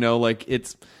there's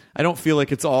it's. I don't feel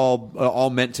like it's all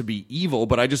meant to be evil,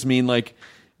 but I just mean like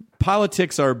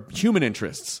politics are human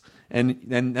interests.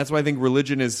 And that's why I think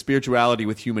religion is spirituality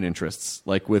with human interests,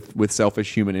 like with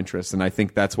selfish human interests. And I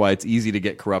think that's why it's easy to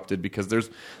get corrupted, because there's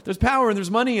power and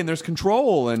there's money and there's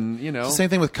control, and It's the same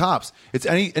thing with cops. It's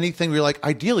anything where you're like,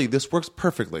 ideally this works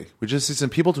perfectly. We just need some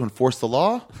people to enforce the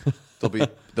law.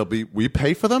 We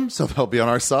pay for them, so they'll be on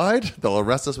our side. They'll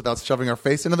arrest us without shoving our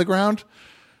face into the ground.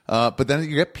 But then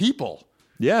you get people.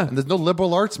 Yeah. And there's no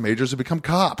liberal arts majors who become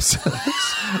cops.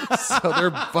 So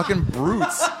they're fucking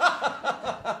brutes.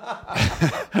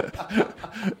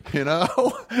 You know,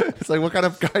 it's like, what kind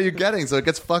of guy are you getting? So it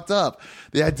gets fucked up.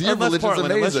 The idea of religion is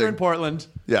amazing. Unless you're in Portland.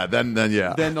 Yeah, then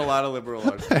yeah. Then a lot of liberal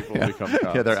arts people become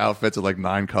cops. Yeah, their outfits are like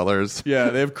 9 colors. Yeah,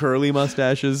 they have curly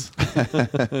mustaches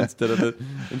instead of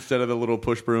the little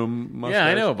push broom mustache. Yeah,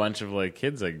 I know a bunch of like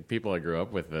kids, like people I grew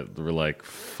up with that were like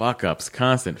fuck ups,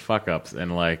 constant fuck ups,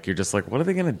 and like you're just like, what are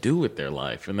they gonna do with their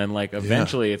life? And then like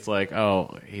eventually it's like,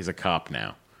 oh, he's a cop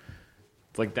now.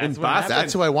 It's like that's what happens.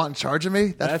 That's who I want in charge of me?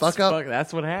 That's fuck up?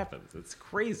 That's what happens. It's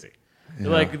crazy. Yeah.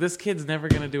 Like, this kid's never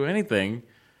going to do anything.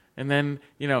 And then,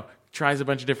 tries a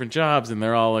bunch of different jobs, and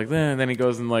they're all like, and then he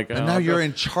goes and like... And now you're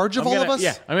in charge of all of us?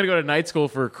 Yeah. I'm going to go to night school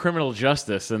for criminal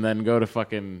justice and then go to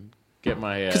fucking get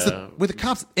my... Because with the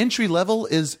cops, entry level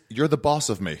is, you're the boss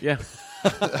of me. Yeah.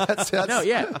 that's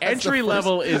entry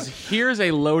level is, here's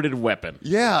a loaded weapon.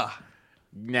 Yeah.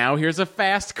 Now here's a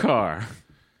fast car.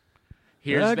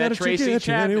 Here's that Tracy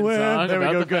Chapman song. There we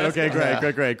go. Good.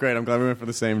 Okay, great. I'm glad we went for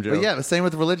the same joke. But yeah, the same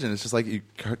with religion. It's just like you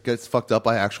gets fucked up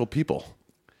by actual people.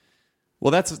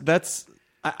 Well, that's.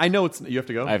 I know it's. You have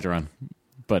to go. I have to run.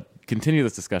 But continue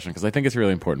this discussion because I think it's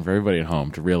really important for everybody at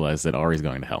home to realize that Ari's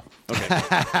going to hell. Okay.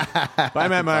 Bye,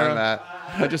 Matt Myra. Bye, Matt.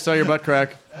 I just saw your butt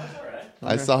crack. That's all right.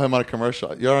 Okay. I saw him on a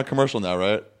commercial. You're on a commercial now,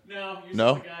 right? No. You're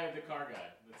No? the guy, the car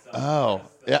guy.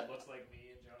 Yeah.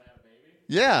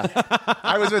 Yeah,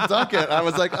 I was with Duncan. I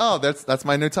was like, "Oh, that's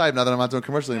my new type." Now that I'm not doing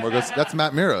commercial anymore, he goes, "That's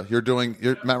Matt Myra. You're doing.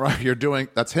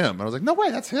 That's him." And I was like, "No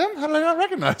way, that's him. How did I not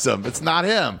recognize him? It's not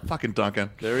him." Fucking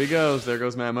Duncan. There he goes. There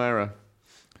goes Matt Myra.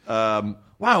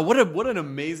 Wow, what an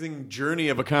amazing journey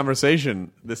of a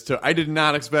conversation this took. I did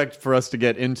not expect for us to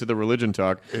get into the religion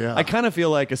talk. Yeah. I kind of feel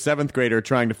like a 7th grader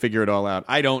trying to figure it all out.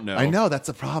 I don't know. I know that's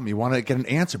the problem. You want to get an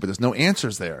answer, but there's no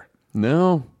answers there.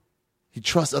 No. You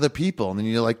trust other people, and then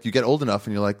you get old enough,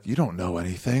 and you're like, you don't know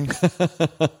anything.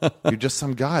 You're just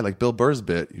some guy like Bill Burr's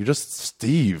bit. You're just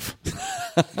Steve.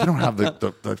 You don't have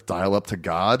the dial up to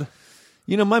God.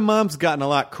 My mom's gotten a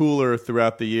lot cooler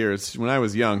throughout the years. When I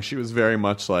was young, she was very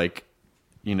much like,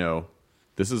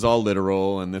 this is all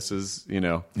literal, and this is,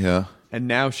 Yeah. And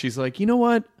now she's like, you know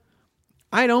what?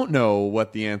 I don't know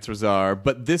what the answers are,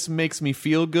 but this makes me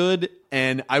feel good,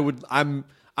 and I'm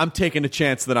taking a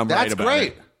chance that I'm right about it. That's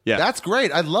great. Yeah. That's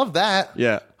great. I love that.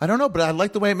 Yeah. I don't know, but I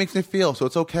like the way it makes me feel, so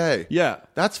it's okay. Yeah.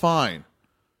 That's fine.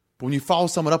 But when you follow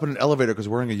someone up in an elevator because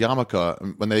wearing a yarmulke,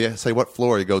 and when they say what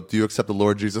floor, you go, do you accept the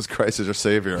Lord Jesus Christ as your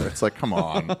Savior? It's like, come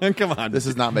on. Come on. This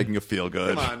is not making you feel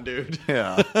good. Come on, dude.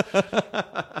 Yeah.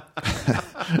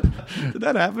 Did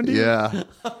that happen to you? Yeah.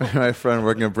 My friend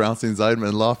working at Brownstein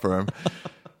Zeidman law firm.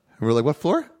 And we were like, what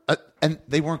floor? And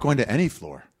they weren't going to any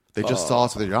floor. They just saw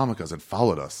us with their yarmulkes and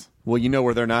followed us. Well, you know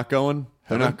where they're not going?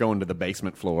 They're not going to the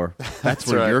basement floor. That's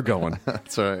where you're going.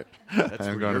 That's right.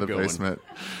 I'm going to the going. basement.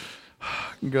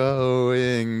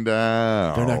 Going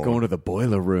down. They're not going to the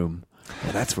boiler room.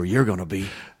 Well, that's where you're going to be.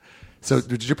 So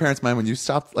did your parents mind when you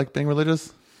stopped being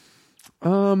religious?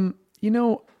 My mom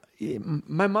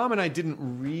and I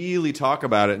didn't really talk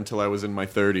about it until I was in my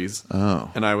 30s. Oh.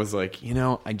 And I was like,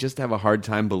 I just have a hard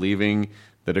time believing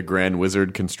that a grand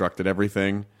wizard constructed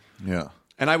everything. Yeah.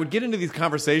 And I would get into these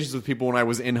conversations with people when I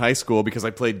was in high school because I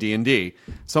played D&D.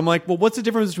 So I'm like, well, what's the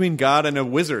difference between God and a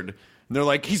wizard? And they're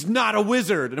like, he's not a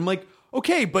wizard. And I'm like,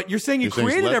 okay, but you're saying saying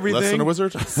created he's everything. Less than a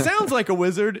wizard? Sounds like a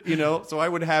wizard, So I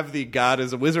would have the God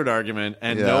is a wizard argument,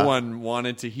 and no one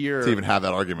wanted to hear... To even have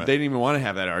that argument. They didn't even want to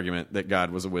have that argument that God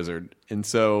was a wizard. And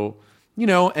so,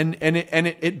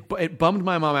 it bummed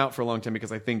my mom out for a long time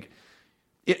because I think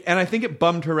it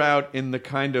bummed her out in the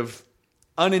kind of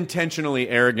unintentionally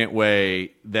arrogant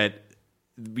way that,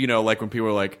 like when people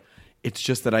are like, it's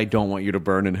just that I don't want you to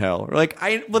burn in hell. Or like,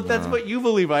 that's what you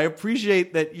believe. I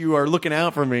appreciate that you are looking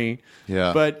out for me.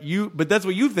 Yeah. But that's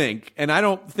what you think. And I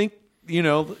don't think,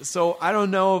 so I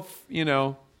don't know if,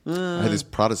 I had these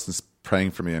Protestants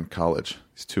praying for me in college,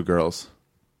 these 2 girls.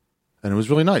 And it was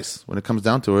really nice. When it comes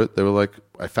down to it, they were like,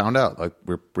 I found out,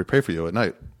 we pray for you at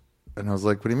night. And I was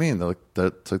like, what do you mean? They're like,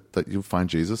 that you find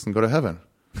Jesus and go to heaven.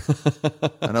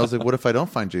 And I was like, what if I don't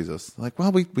find Jesus? They're like,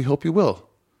 well, we hope you will.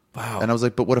 Wow. And I was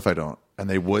like, but what if I don't? And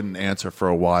they wouldn't answer for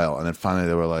a while. And then finally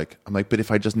they were like, I'm like, but if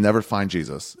I just never find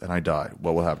Jesus and I die,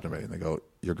 what will happen to me? And they go,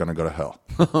 you're going to go to hell.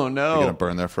 Oh, no. You're going to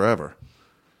burn there forever.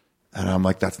 And I'm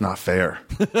like, that's not fair.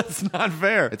 That's not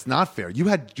fair. It's not fair. You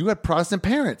had Protestant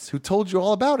parents who told you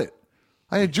all about it.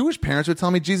 I had Jewish parents who would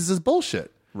tell me Jesus is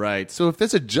bullshit. Right. So if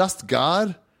there's a just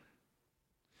God,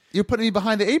 you're putting me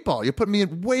behind the 8 ball. You're putting me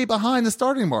way behind the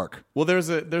starting mark. Well, there's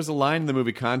a line in the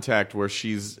movie Contact where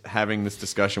she's having this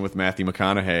discussion with Matthew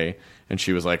McConaughey, and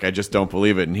she was like, I just don't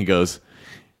believe it. And he goes,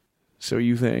 so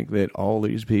you think that all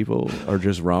these people are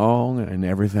just wrong and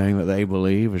everything that they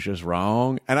believe is just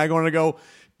wrong? And I want to go,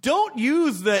 don't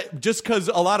use that just because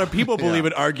a lot of people believe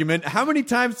it argument. How many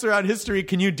times throughout history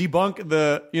can you debunk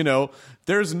the,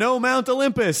 there's no Mount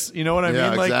Olympus? You know what I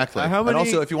mean? Like, exactly. How many? And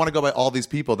also, if you want to go by all these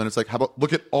people, then it's like, how about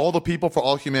look at all the people for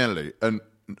all humanity? And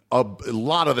a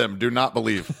lot of them do not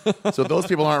believe. So those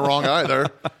people aren't wrong either.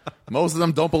 Most of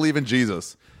them don't believe in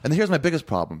Jesus. And here's my biggest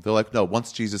problem. They're like, no,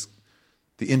 once Jesus,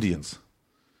 the Indians,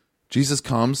 Jesus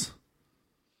comes,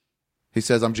 he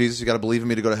says, I'm Jesus, you got to believe in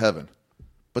me to go to heaven.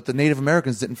 But the Native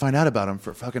Americans didn't find out about him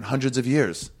for fucking hundreds of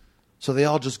years. So they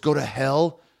all just go to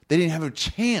hell. They didn't have a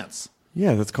chance.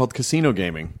 Yeah, that's called casino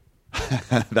gaming.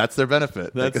 That's their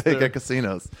benefit. They get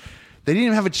casinos. They didn't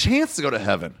even have a chance to go to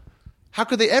heaven. How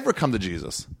could they ever come to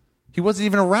Jesus? He wasn't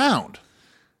even around.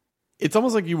 It's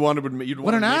almost like you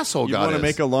asshole you God want to is.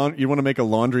 make you want to make a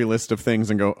laundry list of things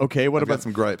and go, okay, what about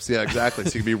some gripes? Yeah, exactly.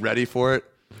 So you can be ready for it.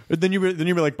 Then you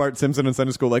were like Bart Simpson in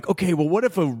Sunday school, like, okay, well, what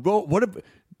if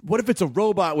it's a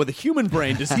robot with a human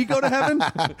brain? Does he go to heaven?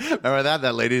 Remember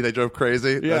that lady they drove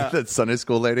crazy? Yeah, that Sunday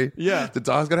school lady. Yeah, the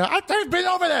dog's gonna. I've been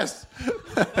over this.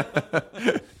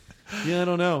 Yeah, I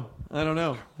don't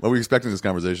know. What were you expecting this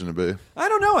conversation to be? I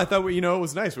don't know. I thought it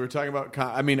was nice. We were talking about.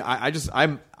 I mean, I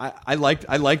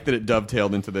liked that it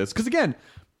dovetailed into this because again,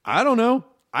 I don't know.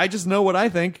 I just know what I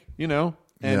think.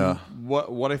 And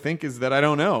what I think is that I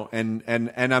don't know, and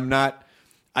I'm not.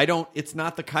 I don't. It's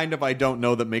not the kind of I don't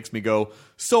know that makes me go.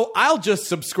 So I'll just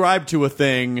subscribe to a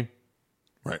thing,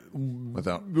 right?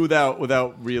 Without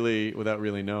really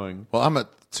knowing. Well, I'm at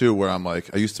 2 where I'm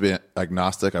like, I used to be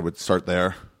agnostic. I would start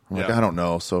there. I'm like, I don't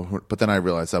know. So, but then I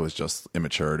realized that was just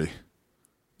immaturity.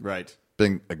 Right.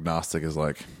 Being agnostic is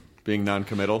like being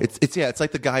non-committal. It's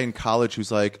like the guy in college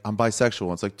who's like, I'm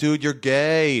bisexual. It's like, dude, you're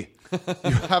gay.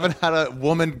 You haven't had a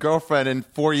woman girlfriend in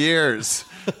 4 years.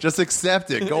 Just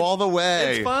accept it. Go all the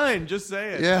way. It's fine. Just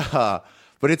say it. Yeah.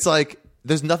 But it's like,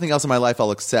 there's nothing else in my life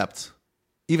I'll accept.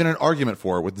 Even an argument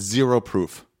for with zero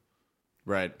proof.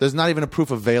 Right. There's not even a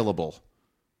proof available.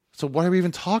 So why are we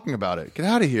even talking about it? Get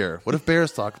out of here. What if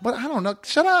bears talk? But I don't know.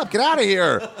 Shut up. Get out of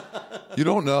here. You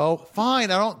don't know? Fine.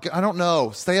 I don't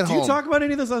know. Stay at home. Do you talk about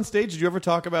any of this on stage? Did you ever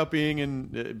talk about being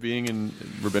in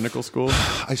rabbinical school?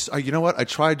 You know what? I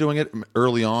tried doing it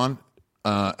early on,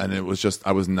 and it was just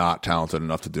I was not talented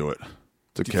enough to do it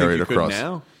to carry it across.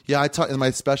 Now? Yeah, I taught in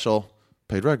my special.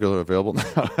 Paid regular available now.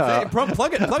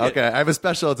 Plug it. Okay, I have a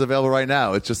special. It's available right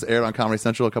now. It just aired on Comedy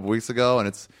Central a couple weeks ago,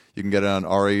 and you can get it on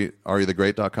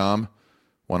arithegreat.com.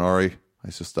 One Ari, I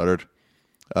just stuttered.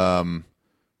 For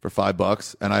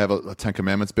 $5, and I have a Ten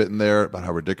Commandments bit in there about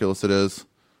how ridiculous it is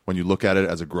when you look at it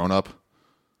as a grown up,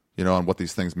 and what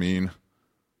these things mean.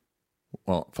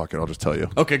 Well, fuck it, I'll just tell you.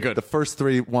 Okay, good. The first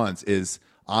 3 ones is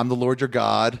I'm the Lord your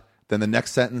God. Then the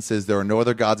next sentence is there are no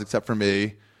other gods except for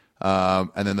me.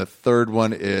 And then the third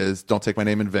one is don't take my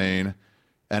name in vain.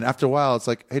 And after a while, it's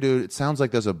like, hey, dude, it sounds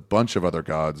like there's a bunch of other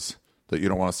gods that you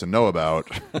don't want us to know about.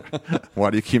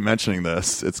 Why do you keep mentioning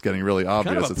this? It's getting really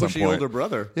obvious kind of a at some point. older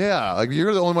brother. Yeah, like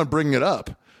you're the only one bringing it up.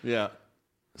 Yeah.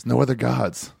 There's no other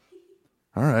gods.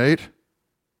 All right.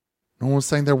 No one was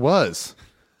saying there was.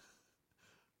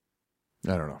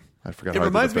 I don't know. I forgot. It how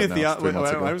reminds me of when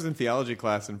I was in theology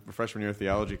class, in freshman year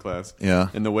theology class. Yeah.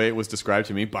 And the way it was described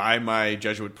to me by my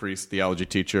Jesuit priest theology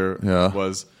teacher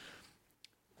was,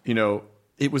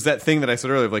 it was that thing that I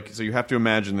said earlier. Like, so you have to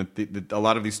imagine that a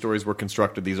lot of these stories were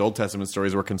constructed. These Old Testament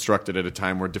stories were constructed at a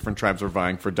time where different tribes were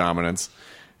vying for dominance,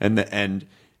 and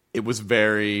it was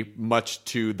very much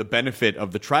to the benefit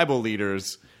of the tribal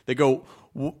leaders. They go.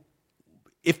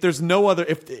 If there's no other,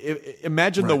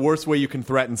 imagine the worst way you can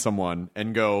threaten someone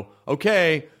and go,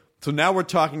 okay, so now we're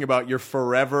talking about your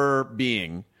forever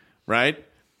being, right?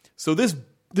 So this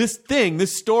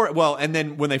story, well, and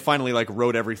then when they finally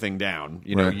wrote everything down,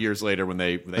 years later when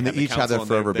they each had their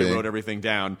forever being. They wrote everything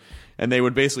down, and they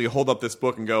would basically hold up this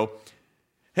book and go,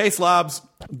 hey, slobs,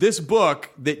 this book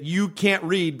that you can't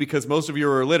read because most of you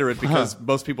are illiterate because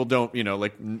most people don't,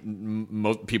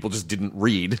 most people just didn't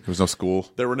read. There was no school.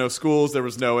 There were no schools. There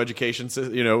was no education.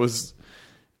 It was...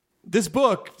 This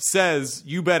book says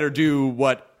you better do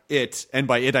what it, and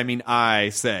by it I mean I,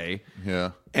 say.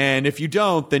 Yeah. And if you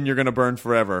don't, then you're going to burn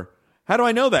forever. How do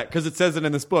I know that? Because it says it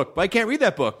in this book. But I can't read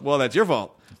that book. Well, that's your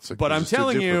fault. But I'm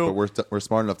telling you... But we're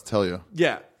smart enough to tell you.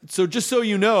 Yeah. So just so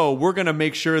you know, we're going to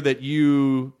make sure that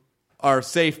you are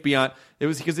safe beyond. It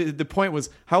was because the point was,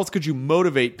 how else could you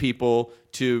motivate people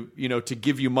to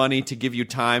give you money, to give you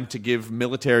time, to give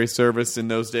military service in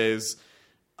those days,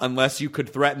 unless you could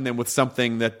threaten them with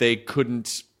something that they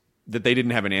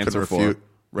didn't have an answer for.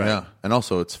 Right. Yeah. And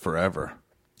also, it's forever.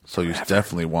 So you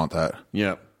definitely want that.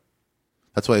 Yeah.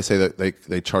 That's why they say that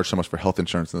they charge so much for health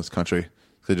insurance in this country.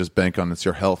 They just bank on it's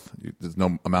your health. There's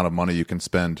no amount of money you can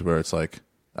spend where it's like,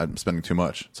 I'm spending too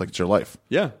much. It's like it's your life.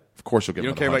 Yeah. Of course you'll give You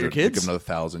them don't care about your kids? You give them another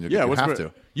 1,000. You have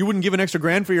to. You wouldn't give an extra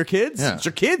grand for your kids? Yeah. It's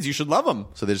your kids. You should love them.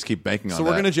 So they just keep banking on So that.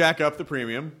 we're going to jack up the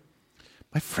premium.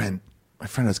 My friend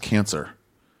has cancer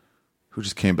who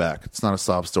just came back. It's not a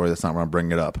sob story. That's not why I'm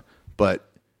bringing it up. But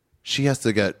she has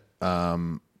to get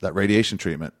that radiation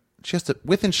treatment. She has to,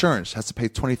 with insurance, has to pay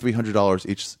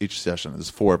 $2,300 each session.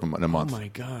 There's 4 of them in a month. Oh, my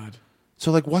God.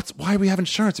 So, like, why do we have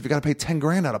insurance if you got to pay 10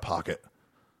 grand out of pocket?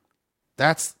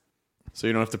 So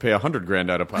you don't have to pay 100 grand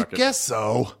out of pocket. I guess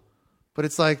so. But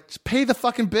it's like, just pay the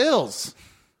fucking bills.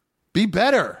 Be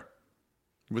better.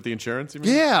 With the insurance, you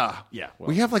mean? Yeah. Yeah. Well.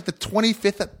 We have like the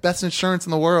 25th best insurance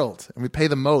in the world, and we pay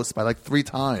the most by like 3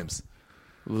 times.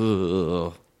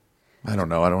 Ugh. I don't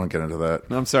know. I don't want to get into that.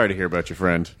 I'm sorry to hear about your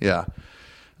friend. Yeah.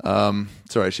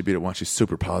 It's all right. She beat it once. She's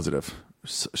super positive.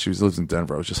 She lives in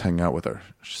Denver. I was just hanging out with her.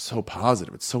 She's so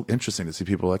positive. It's so interesting to see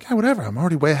people like, hey, whatever. I'm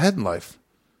already way ahead in life.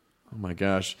 Oh, my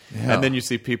gosh. Yeah. And then you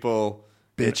see people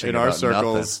bitching in our about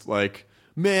circles nothing. like,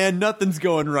 man, nothing's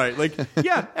going right. Like,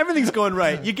 yeah, everything's going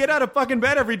right. You get out of fucking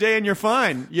bed every day and you're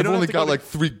fine. I've only got like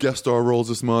 3 guest star roles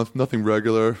this month. Nothing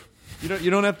regular.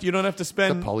 You don't have to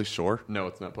spend. Is that Pauly Shore? No,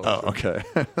 it's not Pauly Shore. Okay.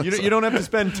 You don't have to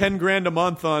spend 10 grand a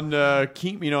month on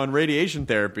on radiation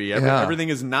therapy. Everything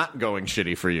is not going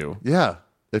shitty for you. Yeah,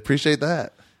 I appreciate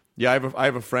that. Yeah, I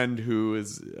have a friend who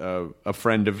is a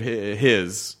friend of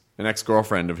his, an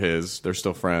ex-girlfriend of his. They're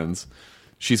still friends.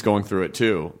 She's going through it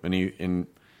too, and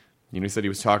he said he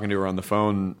was talking to her on the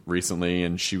phone recently,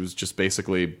 and she was just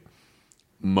basically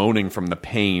moaning from the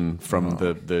pain from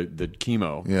the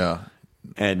chemo. Yeah.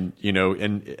 And,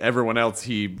 and everyone else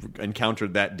he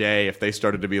encountered that day, if they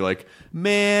started to be like,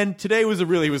 man, today was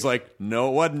he was like, no,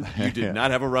 it wasn't. You did not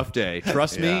have a rough day.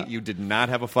 Trust me, you did not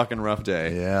have a fucking rough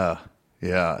day. Yeah.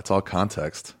 Yeah. It's all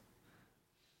context.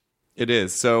 It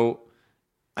is. So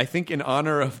I think in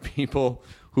honor of people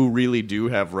who really do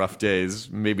have rough days,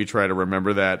 maybe try to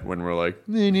remember that when we're like,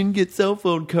 they didn't get cell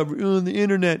phone coverage on the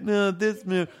internet. No, this,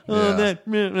 no, that.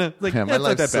 Like, my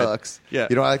life that sucks. Bad. Yeah.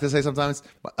 You know what I like to say sometimes?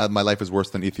 My life is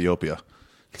worse than Ethiopia.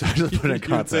 To just put it in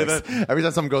context. Every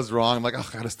time something goes wrong, I'm like, oh,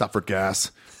 I gotta stop for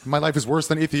gas. My life is worse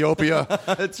than Ethiopia.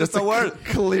 It's just the worst.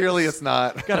 Clearly, it's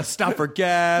not. Gotta stop for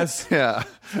gas. Yeah.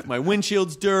 My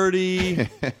windshield's dirty.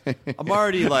 I'm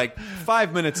already like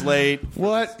 5 minutes late.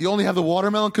 What? You only have the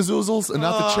watermelon kazoozles and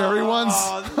not the cherry ones?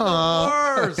 This is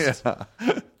the worst.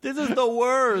 Yeah. This is the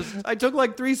worst. I took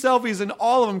like 3 selfies and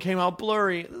all of them came out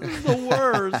blurry. This is the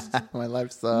worst. My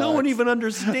life sucks. No one even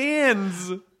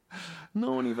understands.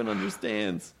 No one even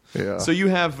understands. Yeah. So you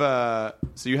have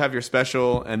your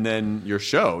special and then your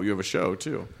show. You have a show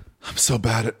too. I'm so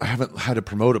bad at. I haven't had to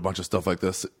promote a bunch of stuff like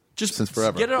this just since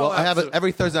forever. Get it all well, out. I have it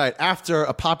every Thursday night after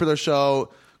a popular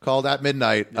show called At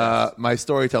Midnight. Yes. My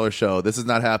storyteller show. This is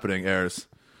not happening. Airs.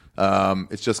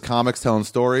 It's just comics telling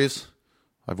stories.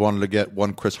 I've wanted to get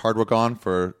one Chris Hardwick on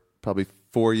for probably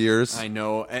 4 years. I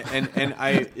know, and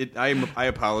I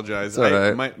apologize. All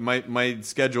right. My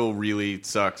schedule really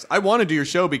sucks. I want to do your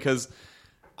show because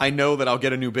I know that I'll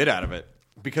get a new bit out of it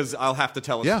because I'll have to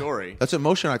tell a story. That's what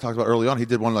Motion I talked about early on. He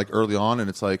did one like early on, and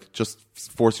it's like just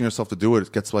forcing yourself to do it.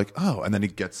 It gets like, oh, and then he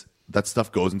gets that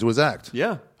stuff goes into his act.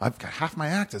 Yeah, I've got half my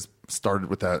act has started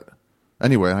with that.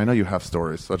 Anyway, I know you have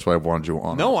stories. That's why I wanted you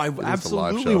on. No, I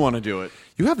absolutely want to do it.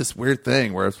 You have this weird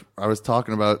thing where I was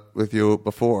talking about with you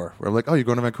before, where I'm like, oh, you're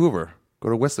going to Vancouver. Go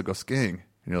to Whistler, go skiing.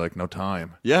 And you're like, no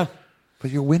time. Yeah. But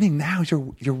you're winning now.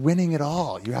 You're winning it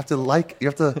all. You have to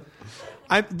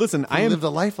I am live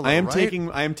the life a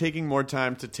little, I am taking more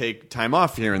time to take time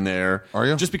off here and there. Are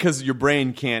you? Just because your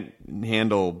brain can't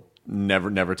handle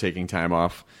never taking time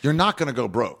off. You're not going to go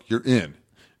broke. You're in.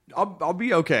 I'll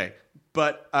be okay.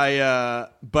 But I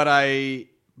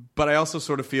also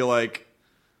sort of feel like,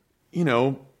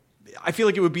 I feel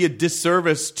like it would be a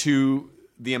disservice to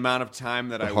the amount of time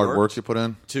that I hard work you put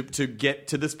in to get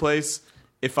to this place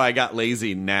if I got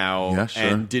lazy now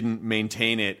and didn't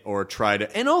maintain it or try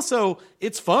to. And also,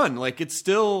 it's fun. Like, it's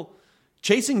still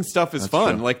chasing stuff is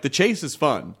fun. True. Like, the chase is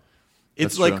fun.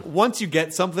 It's That's like true. once you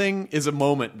get something is a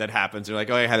moment that happens. You're like,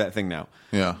 oh, I have that thing now.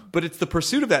 Yeah. But it's the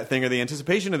pursuit of that thing or the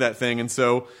anticipation of that thing. And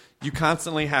so you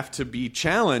constantly have to be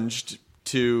challenged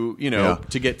to,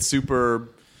 to get super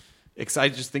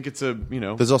excited. I just think it's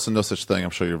There's also no such thing,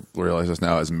 I'm sure you realize this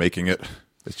now, as making it.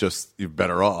 It's just you're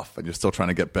better off and you're still trying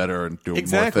to get better and do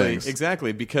more things.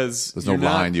 Exactly. Because there's no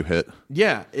line you hit.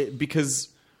 Yeah. Because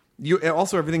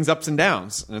also everything's ups and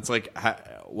downs. And it's like,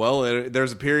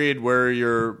 there's a period where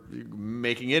you're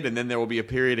making it, and then there will be a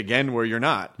period again where you're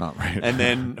not. Not right. And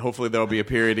then hopefully there'll be a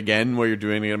period again where you're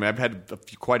doing it. I mean, I've had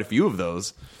quite a few of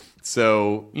those.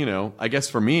 So, I guess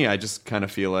for me, I just kind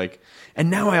of feel like, and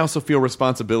now I also feel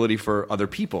responsibility for other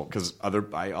people because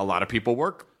a lot of people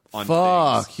work on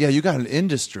things. Yeah, you got an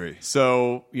industry.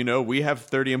 So, we have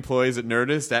 30 employees at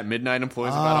Nerdist. At Midnight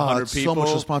employs about 100 people. So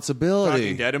much responsibility.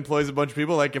 Talking Dead employs a bunch of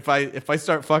people. Like, if I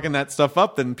start fucking that stuff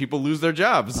up, then people lose their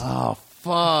jobs. Oh,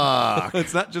 fuck.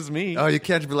 It's not just me. Oh, you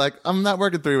can't be like, I'm not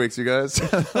working 3 weeks, you guys.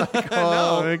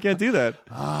 No, I can't do that.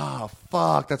 Oh,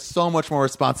 fuck. That's so much more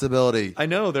responsibility. I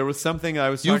know. There was something I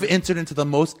was You've entered into the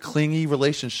most clingy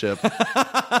relationship.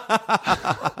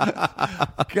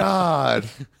 God.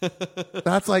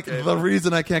 That's like the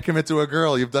reason I can't commit to a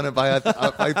girl. You've done it by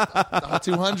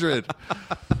 200.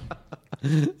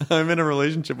 I'm in a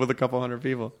relationship with a couple hundred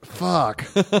people. Fuck.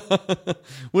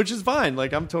 Which is fine.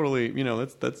 Like, I'm totally,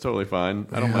 that's totally fine.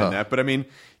 I don't mind that. But I mean,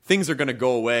 things are going to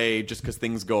go away just because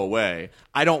things go away.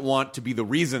 I don't want to be the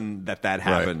reason that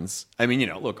happens. Right. I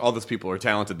mean, look, all those people are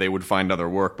talented. They would find other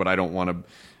work, but I don't want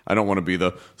to be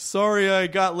the sorry I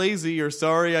got lazy or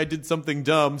sorry I did something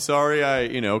dumb. Sorry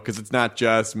because it's not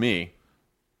just me.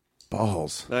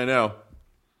 Balls. I know.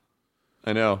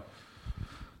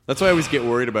 That's why I always get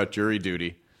worried about jury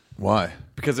duty. Why?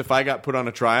 Because if I got put on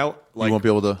a trial, like, you won't be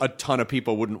able to... a ton of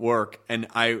people wouldn't work. And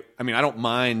I mean, I don't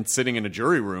mind sitting in a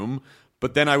jury room,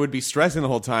 but then I would be stressing the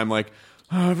whole time, like,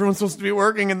 oh, everyone's supposed to be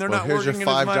working and they're not working. Here's your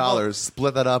 $5.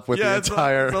 Split that up with the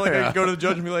entire... It's not like I could go to the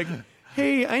judge and be like,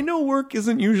 hey, I know work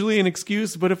isn't usually an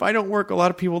excuse, but if I don't work, a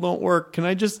lot of people don't work. Can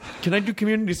I do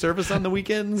community service on the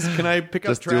weekends? Can I pick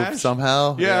up trash? Do it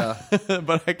somehow? Yeah.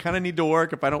 But I kind of need to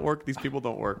work. If I don't work, these people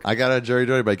don't work. I got a jury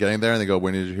duty by getting there, and they go,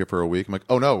 when did you here for a week? I'm like,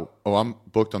 oh, no. Oh, I'm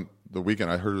booked on the weekend.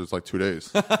 I heard it was like 2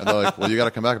 days. And they're like, well, you got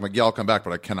to come back. I'm like, yeah, I'll come back,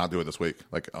 but I cannot do it this week.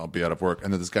 Like, I'll be out of work.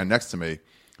 And then this guy next to me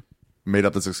made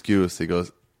up this excuse. He goes,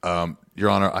 Your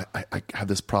Honor, I have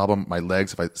this problem. My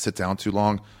legs, if I sit down too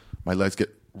long, my legs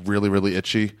get really, really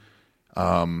itchy.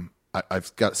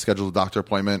 I've got scheduled a doctor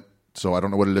appointment, so I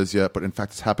don't know what it is yet, but in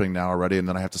fact it's happening now already, and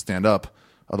then I have to stand up.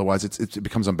 Otherwise it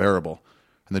becomes unbearable.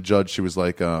 And the judge, she was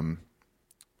like,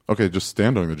 okay, just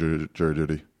stand during the jury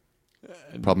duty.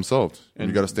 Problem solved. And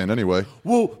you got to stand anyway.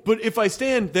 Whoa, but if I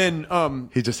stand, then...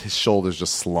 his shoulders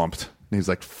just slumped. And he's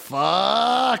like,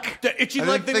 fuck! The itchy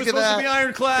leg thing was supposed to be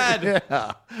ironclad!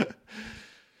 Yeah.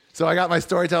 So I got my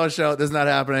storyteller show. This is not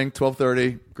happening.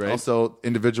 12:30. Great. Also,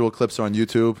 individual clips are on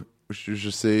YouTube, which you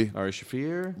should see. Ari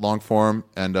Shaffir. Long form.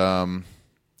 And I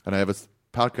have a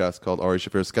podcast called Ari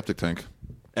Shaffir's Skeptic Tank.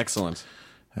 Excellent.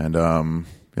 And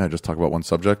I just talk about one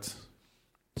subject.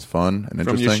 It's fun and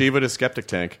interesting. From yeshiva to Skeptic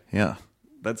Tank. Yeah.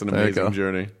 That's an amazing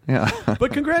journey. Yeah.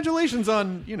 But congratulations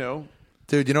on,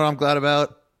 Dude, you know what I'm glad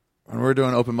about? When we're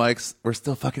doing open mics, we're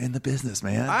still fucking in the business,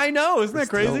 man. I know. Isn't that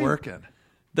crazy? Still working.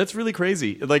 That's really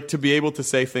crazy. Like, to be able to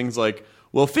say things like,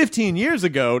 well, 15 years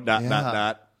ago, ...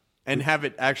 and have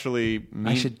it actually mean...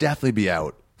 I should definitely be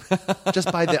out.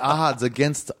 Just by the odds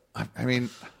against... I mean,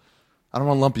 I don't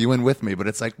want to lump you in with me, but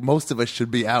it's like most of us should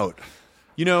be out.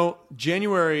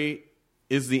 January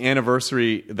is the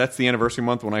anniversary. That's the anniversary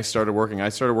month when I started working. I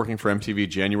started working for MTV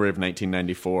January of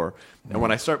 1994. And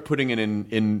when I start putting it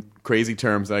in crazy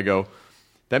terms, I go...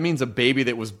 That means a baby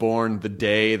that was born the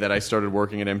day that I started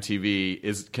working at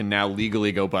MTV can now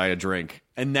legally go buy a drink.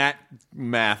 And that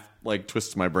math,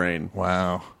 twists my brain.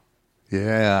 Wow.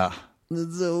 Yeah.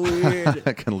 That's so weird.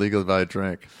 I can legally buy a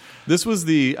drink. I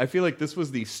feel like this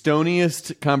was the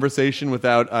stoniest conversation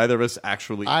without either of us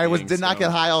actually did not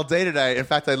get high all day today. In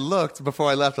fact, I looked before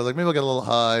I left. I was like, maybe I'll get a little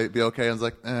high, be okay. I was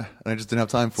like, and I just didn't have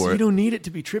time for it. You don't need it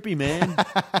to be trippy, man.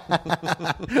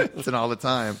 It's an all the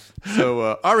time.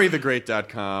 So,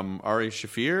 AriTheGreat.com, Ari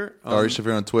Shaffir. Ari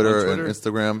Shaffir on Twitter and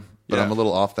Instagram. But I'm a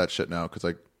little off that shit now because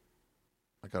I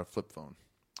got a flip phone.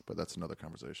 But that's another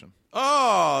conversation.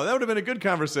 Oh, that would have been a good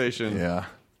conversation. Yeah.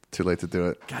 Too late to do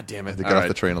it. God damn it. To get off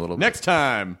the train a little bit. Next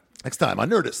time on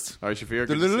Nerdist. All right, Shaffir.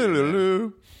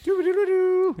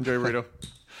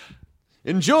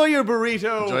 Enjoy your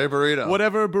burrito. Enjoy your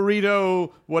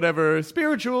burrito. Whatever,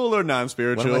 spiritual or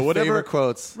non-spiritual. One of my whatever favorite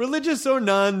quotes. Religious or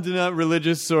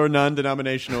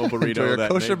non-denominational burrito. Enjoy your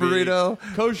kosher burrito.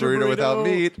 Kosher burrito without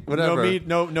meat. Whatever.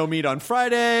 No meat on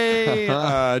Friday.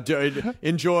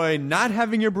 Enjoy not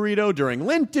having your burrito during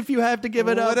Lent if you have to give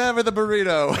it up. Whatever the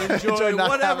burrito. Enjoy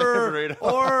whatever.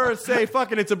 Or say,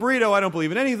 fuck it, it's a burrito. I don't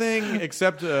believe in anything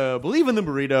except believe in the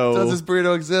burrito. Does this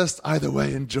burrito exist? Either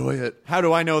way, enjoy it. How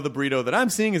do I know the burrito that that I'm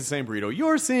seeing is the same burrito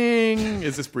you're seeing?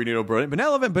 Is this burrito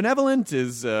benevolent?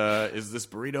 Is this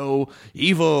burrito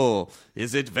evil?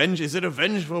 Is it a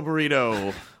vengeful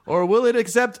burrito? Or will it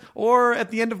accept? Or at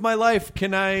the end of my life,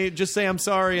 can I just say I'm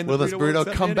sorry? And will this burrito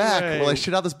come back? Will I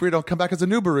shit out this burrito and come back as a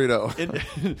new burrito?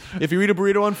 If you eat a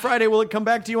burrito on Friday, will it come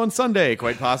back to you on Sunday?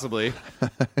 Quite possibly.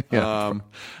 Yeah.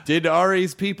 Did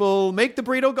Ari's people make the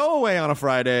burrito go away on a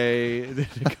Friday? Did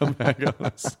it come back on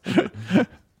us?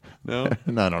 No?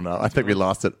 I don't know. I think we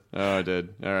lost it. Oh, I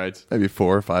did. All right. Maybe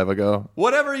 4 or 5 ago.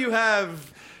 Whatever you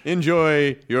have,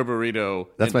 enjoy your burrito.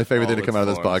 That's my favorite thing to come out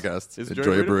of this podcast.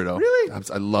 Enjoy your burrito. Really?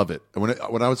 I love it.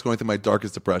 When I was going through my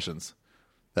darkest depressions,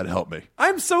 that helped me.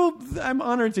 I'm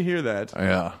honored to hear that.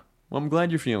 Yeah. Well, I'm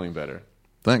glad you're feeling better.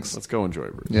 Thanks. Let's go enjoy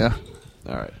burrito. Yeah.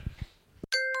 All right.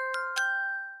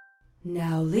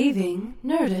 Now leaving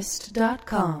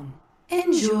Nerdist.com.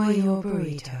 Enjoy your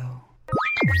burrito.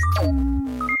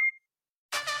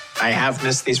 I have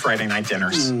missed these Friday night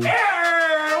dinners.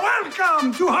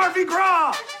 Welcome to Harvey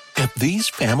Graw. At these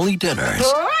family dinners,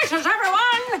 Delicious,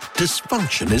 everyone!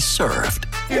 dysfunction is served.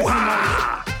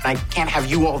 I can't have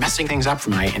you all messing things up for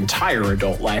my entire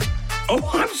adult life. Oh,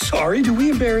 I'm sorry. Do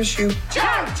we embarrass you?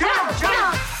 Jump, jump,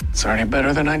 jump! It's already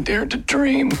better than I dared to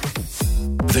dream.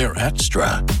 They're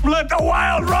extra. Let the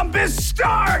wild rumpus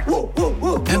start! Woo, woo,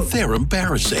 woo, woo. And they're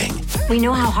embarrassing. We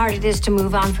know how hard it is to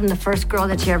move on from the first girl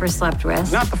that you ever slept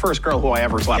with. Not the first girl who I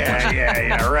ever slept with.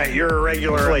 Yeah, right. You're a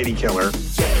regular lady killer.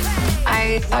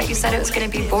 I thought you said it was going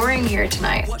to be boring here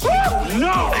tonight. Woo!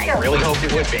 No! I really hoped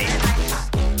it would be.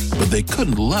 But they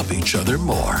couldn't love each other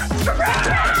more.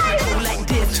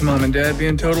 It's Mom and Dad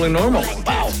being totally normal.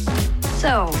 Wow.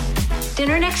 So,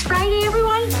 dinner next Friday,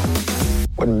 everyone?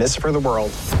 Wouldn't miss it for the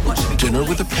world. Dinner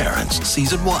with the Parents,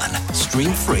 Season 1.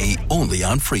 Stream free only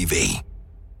on Freevee.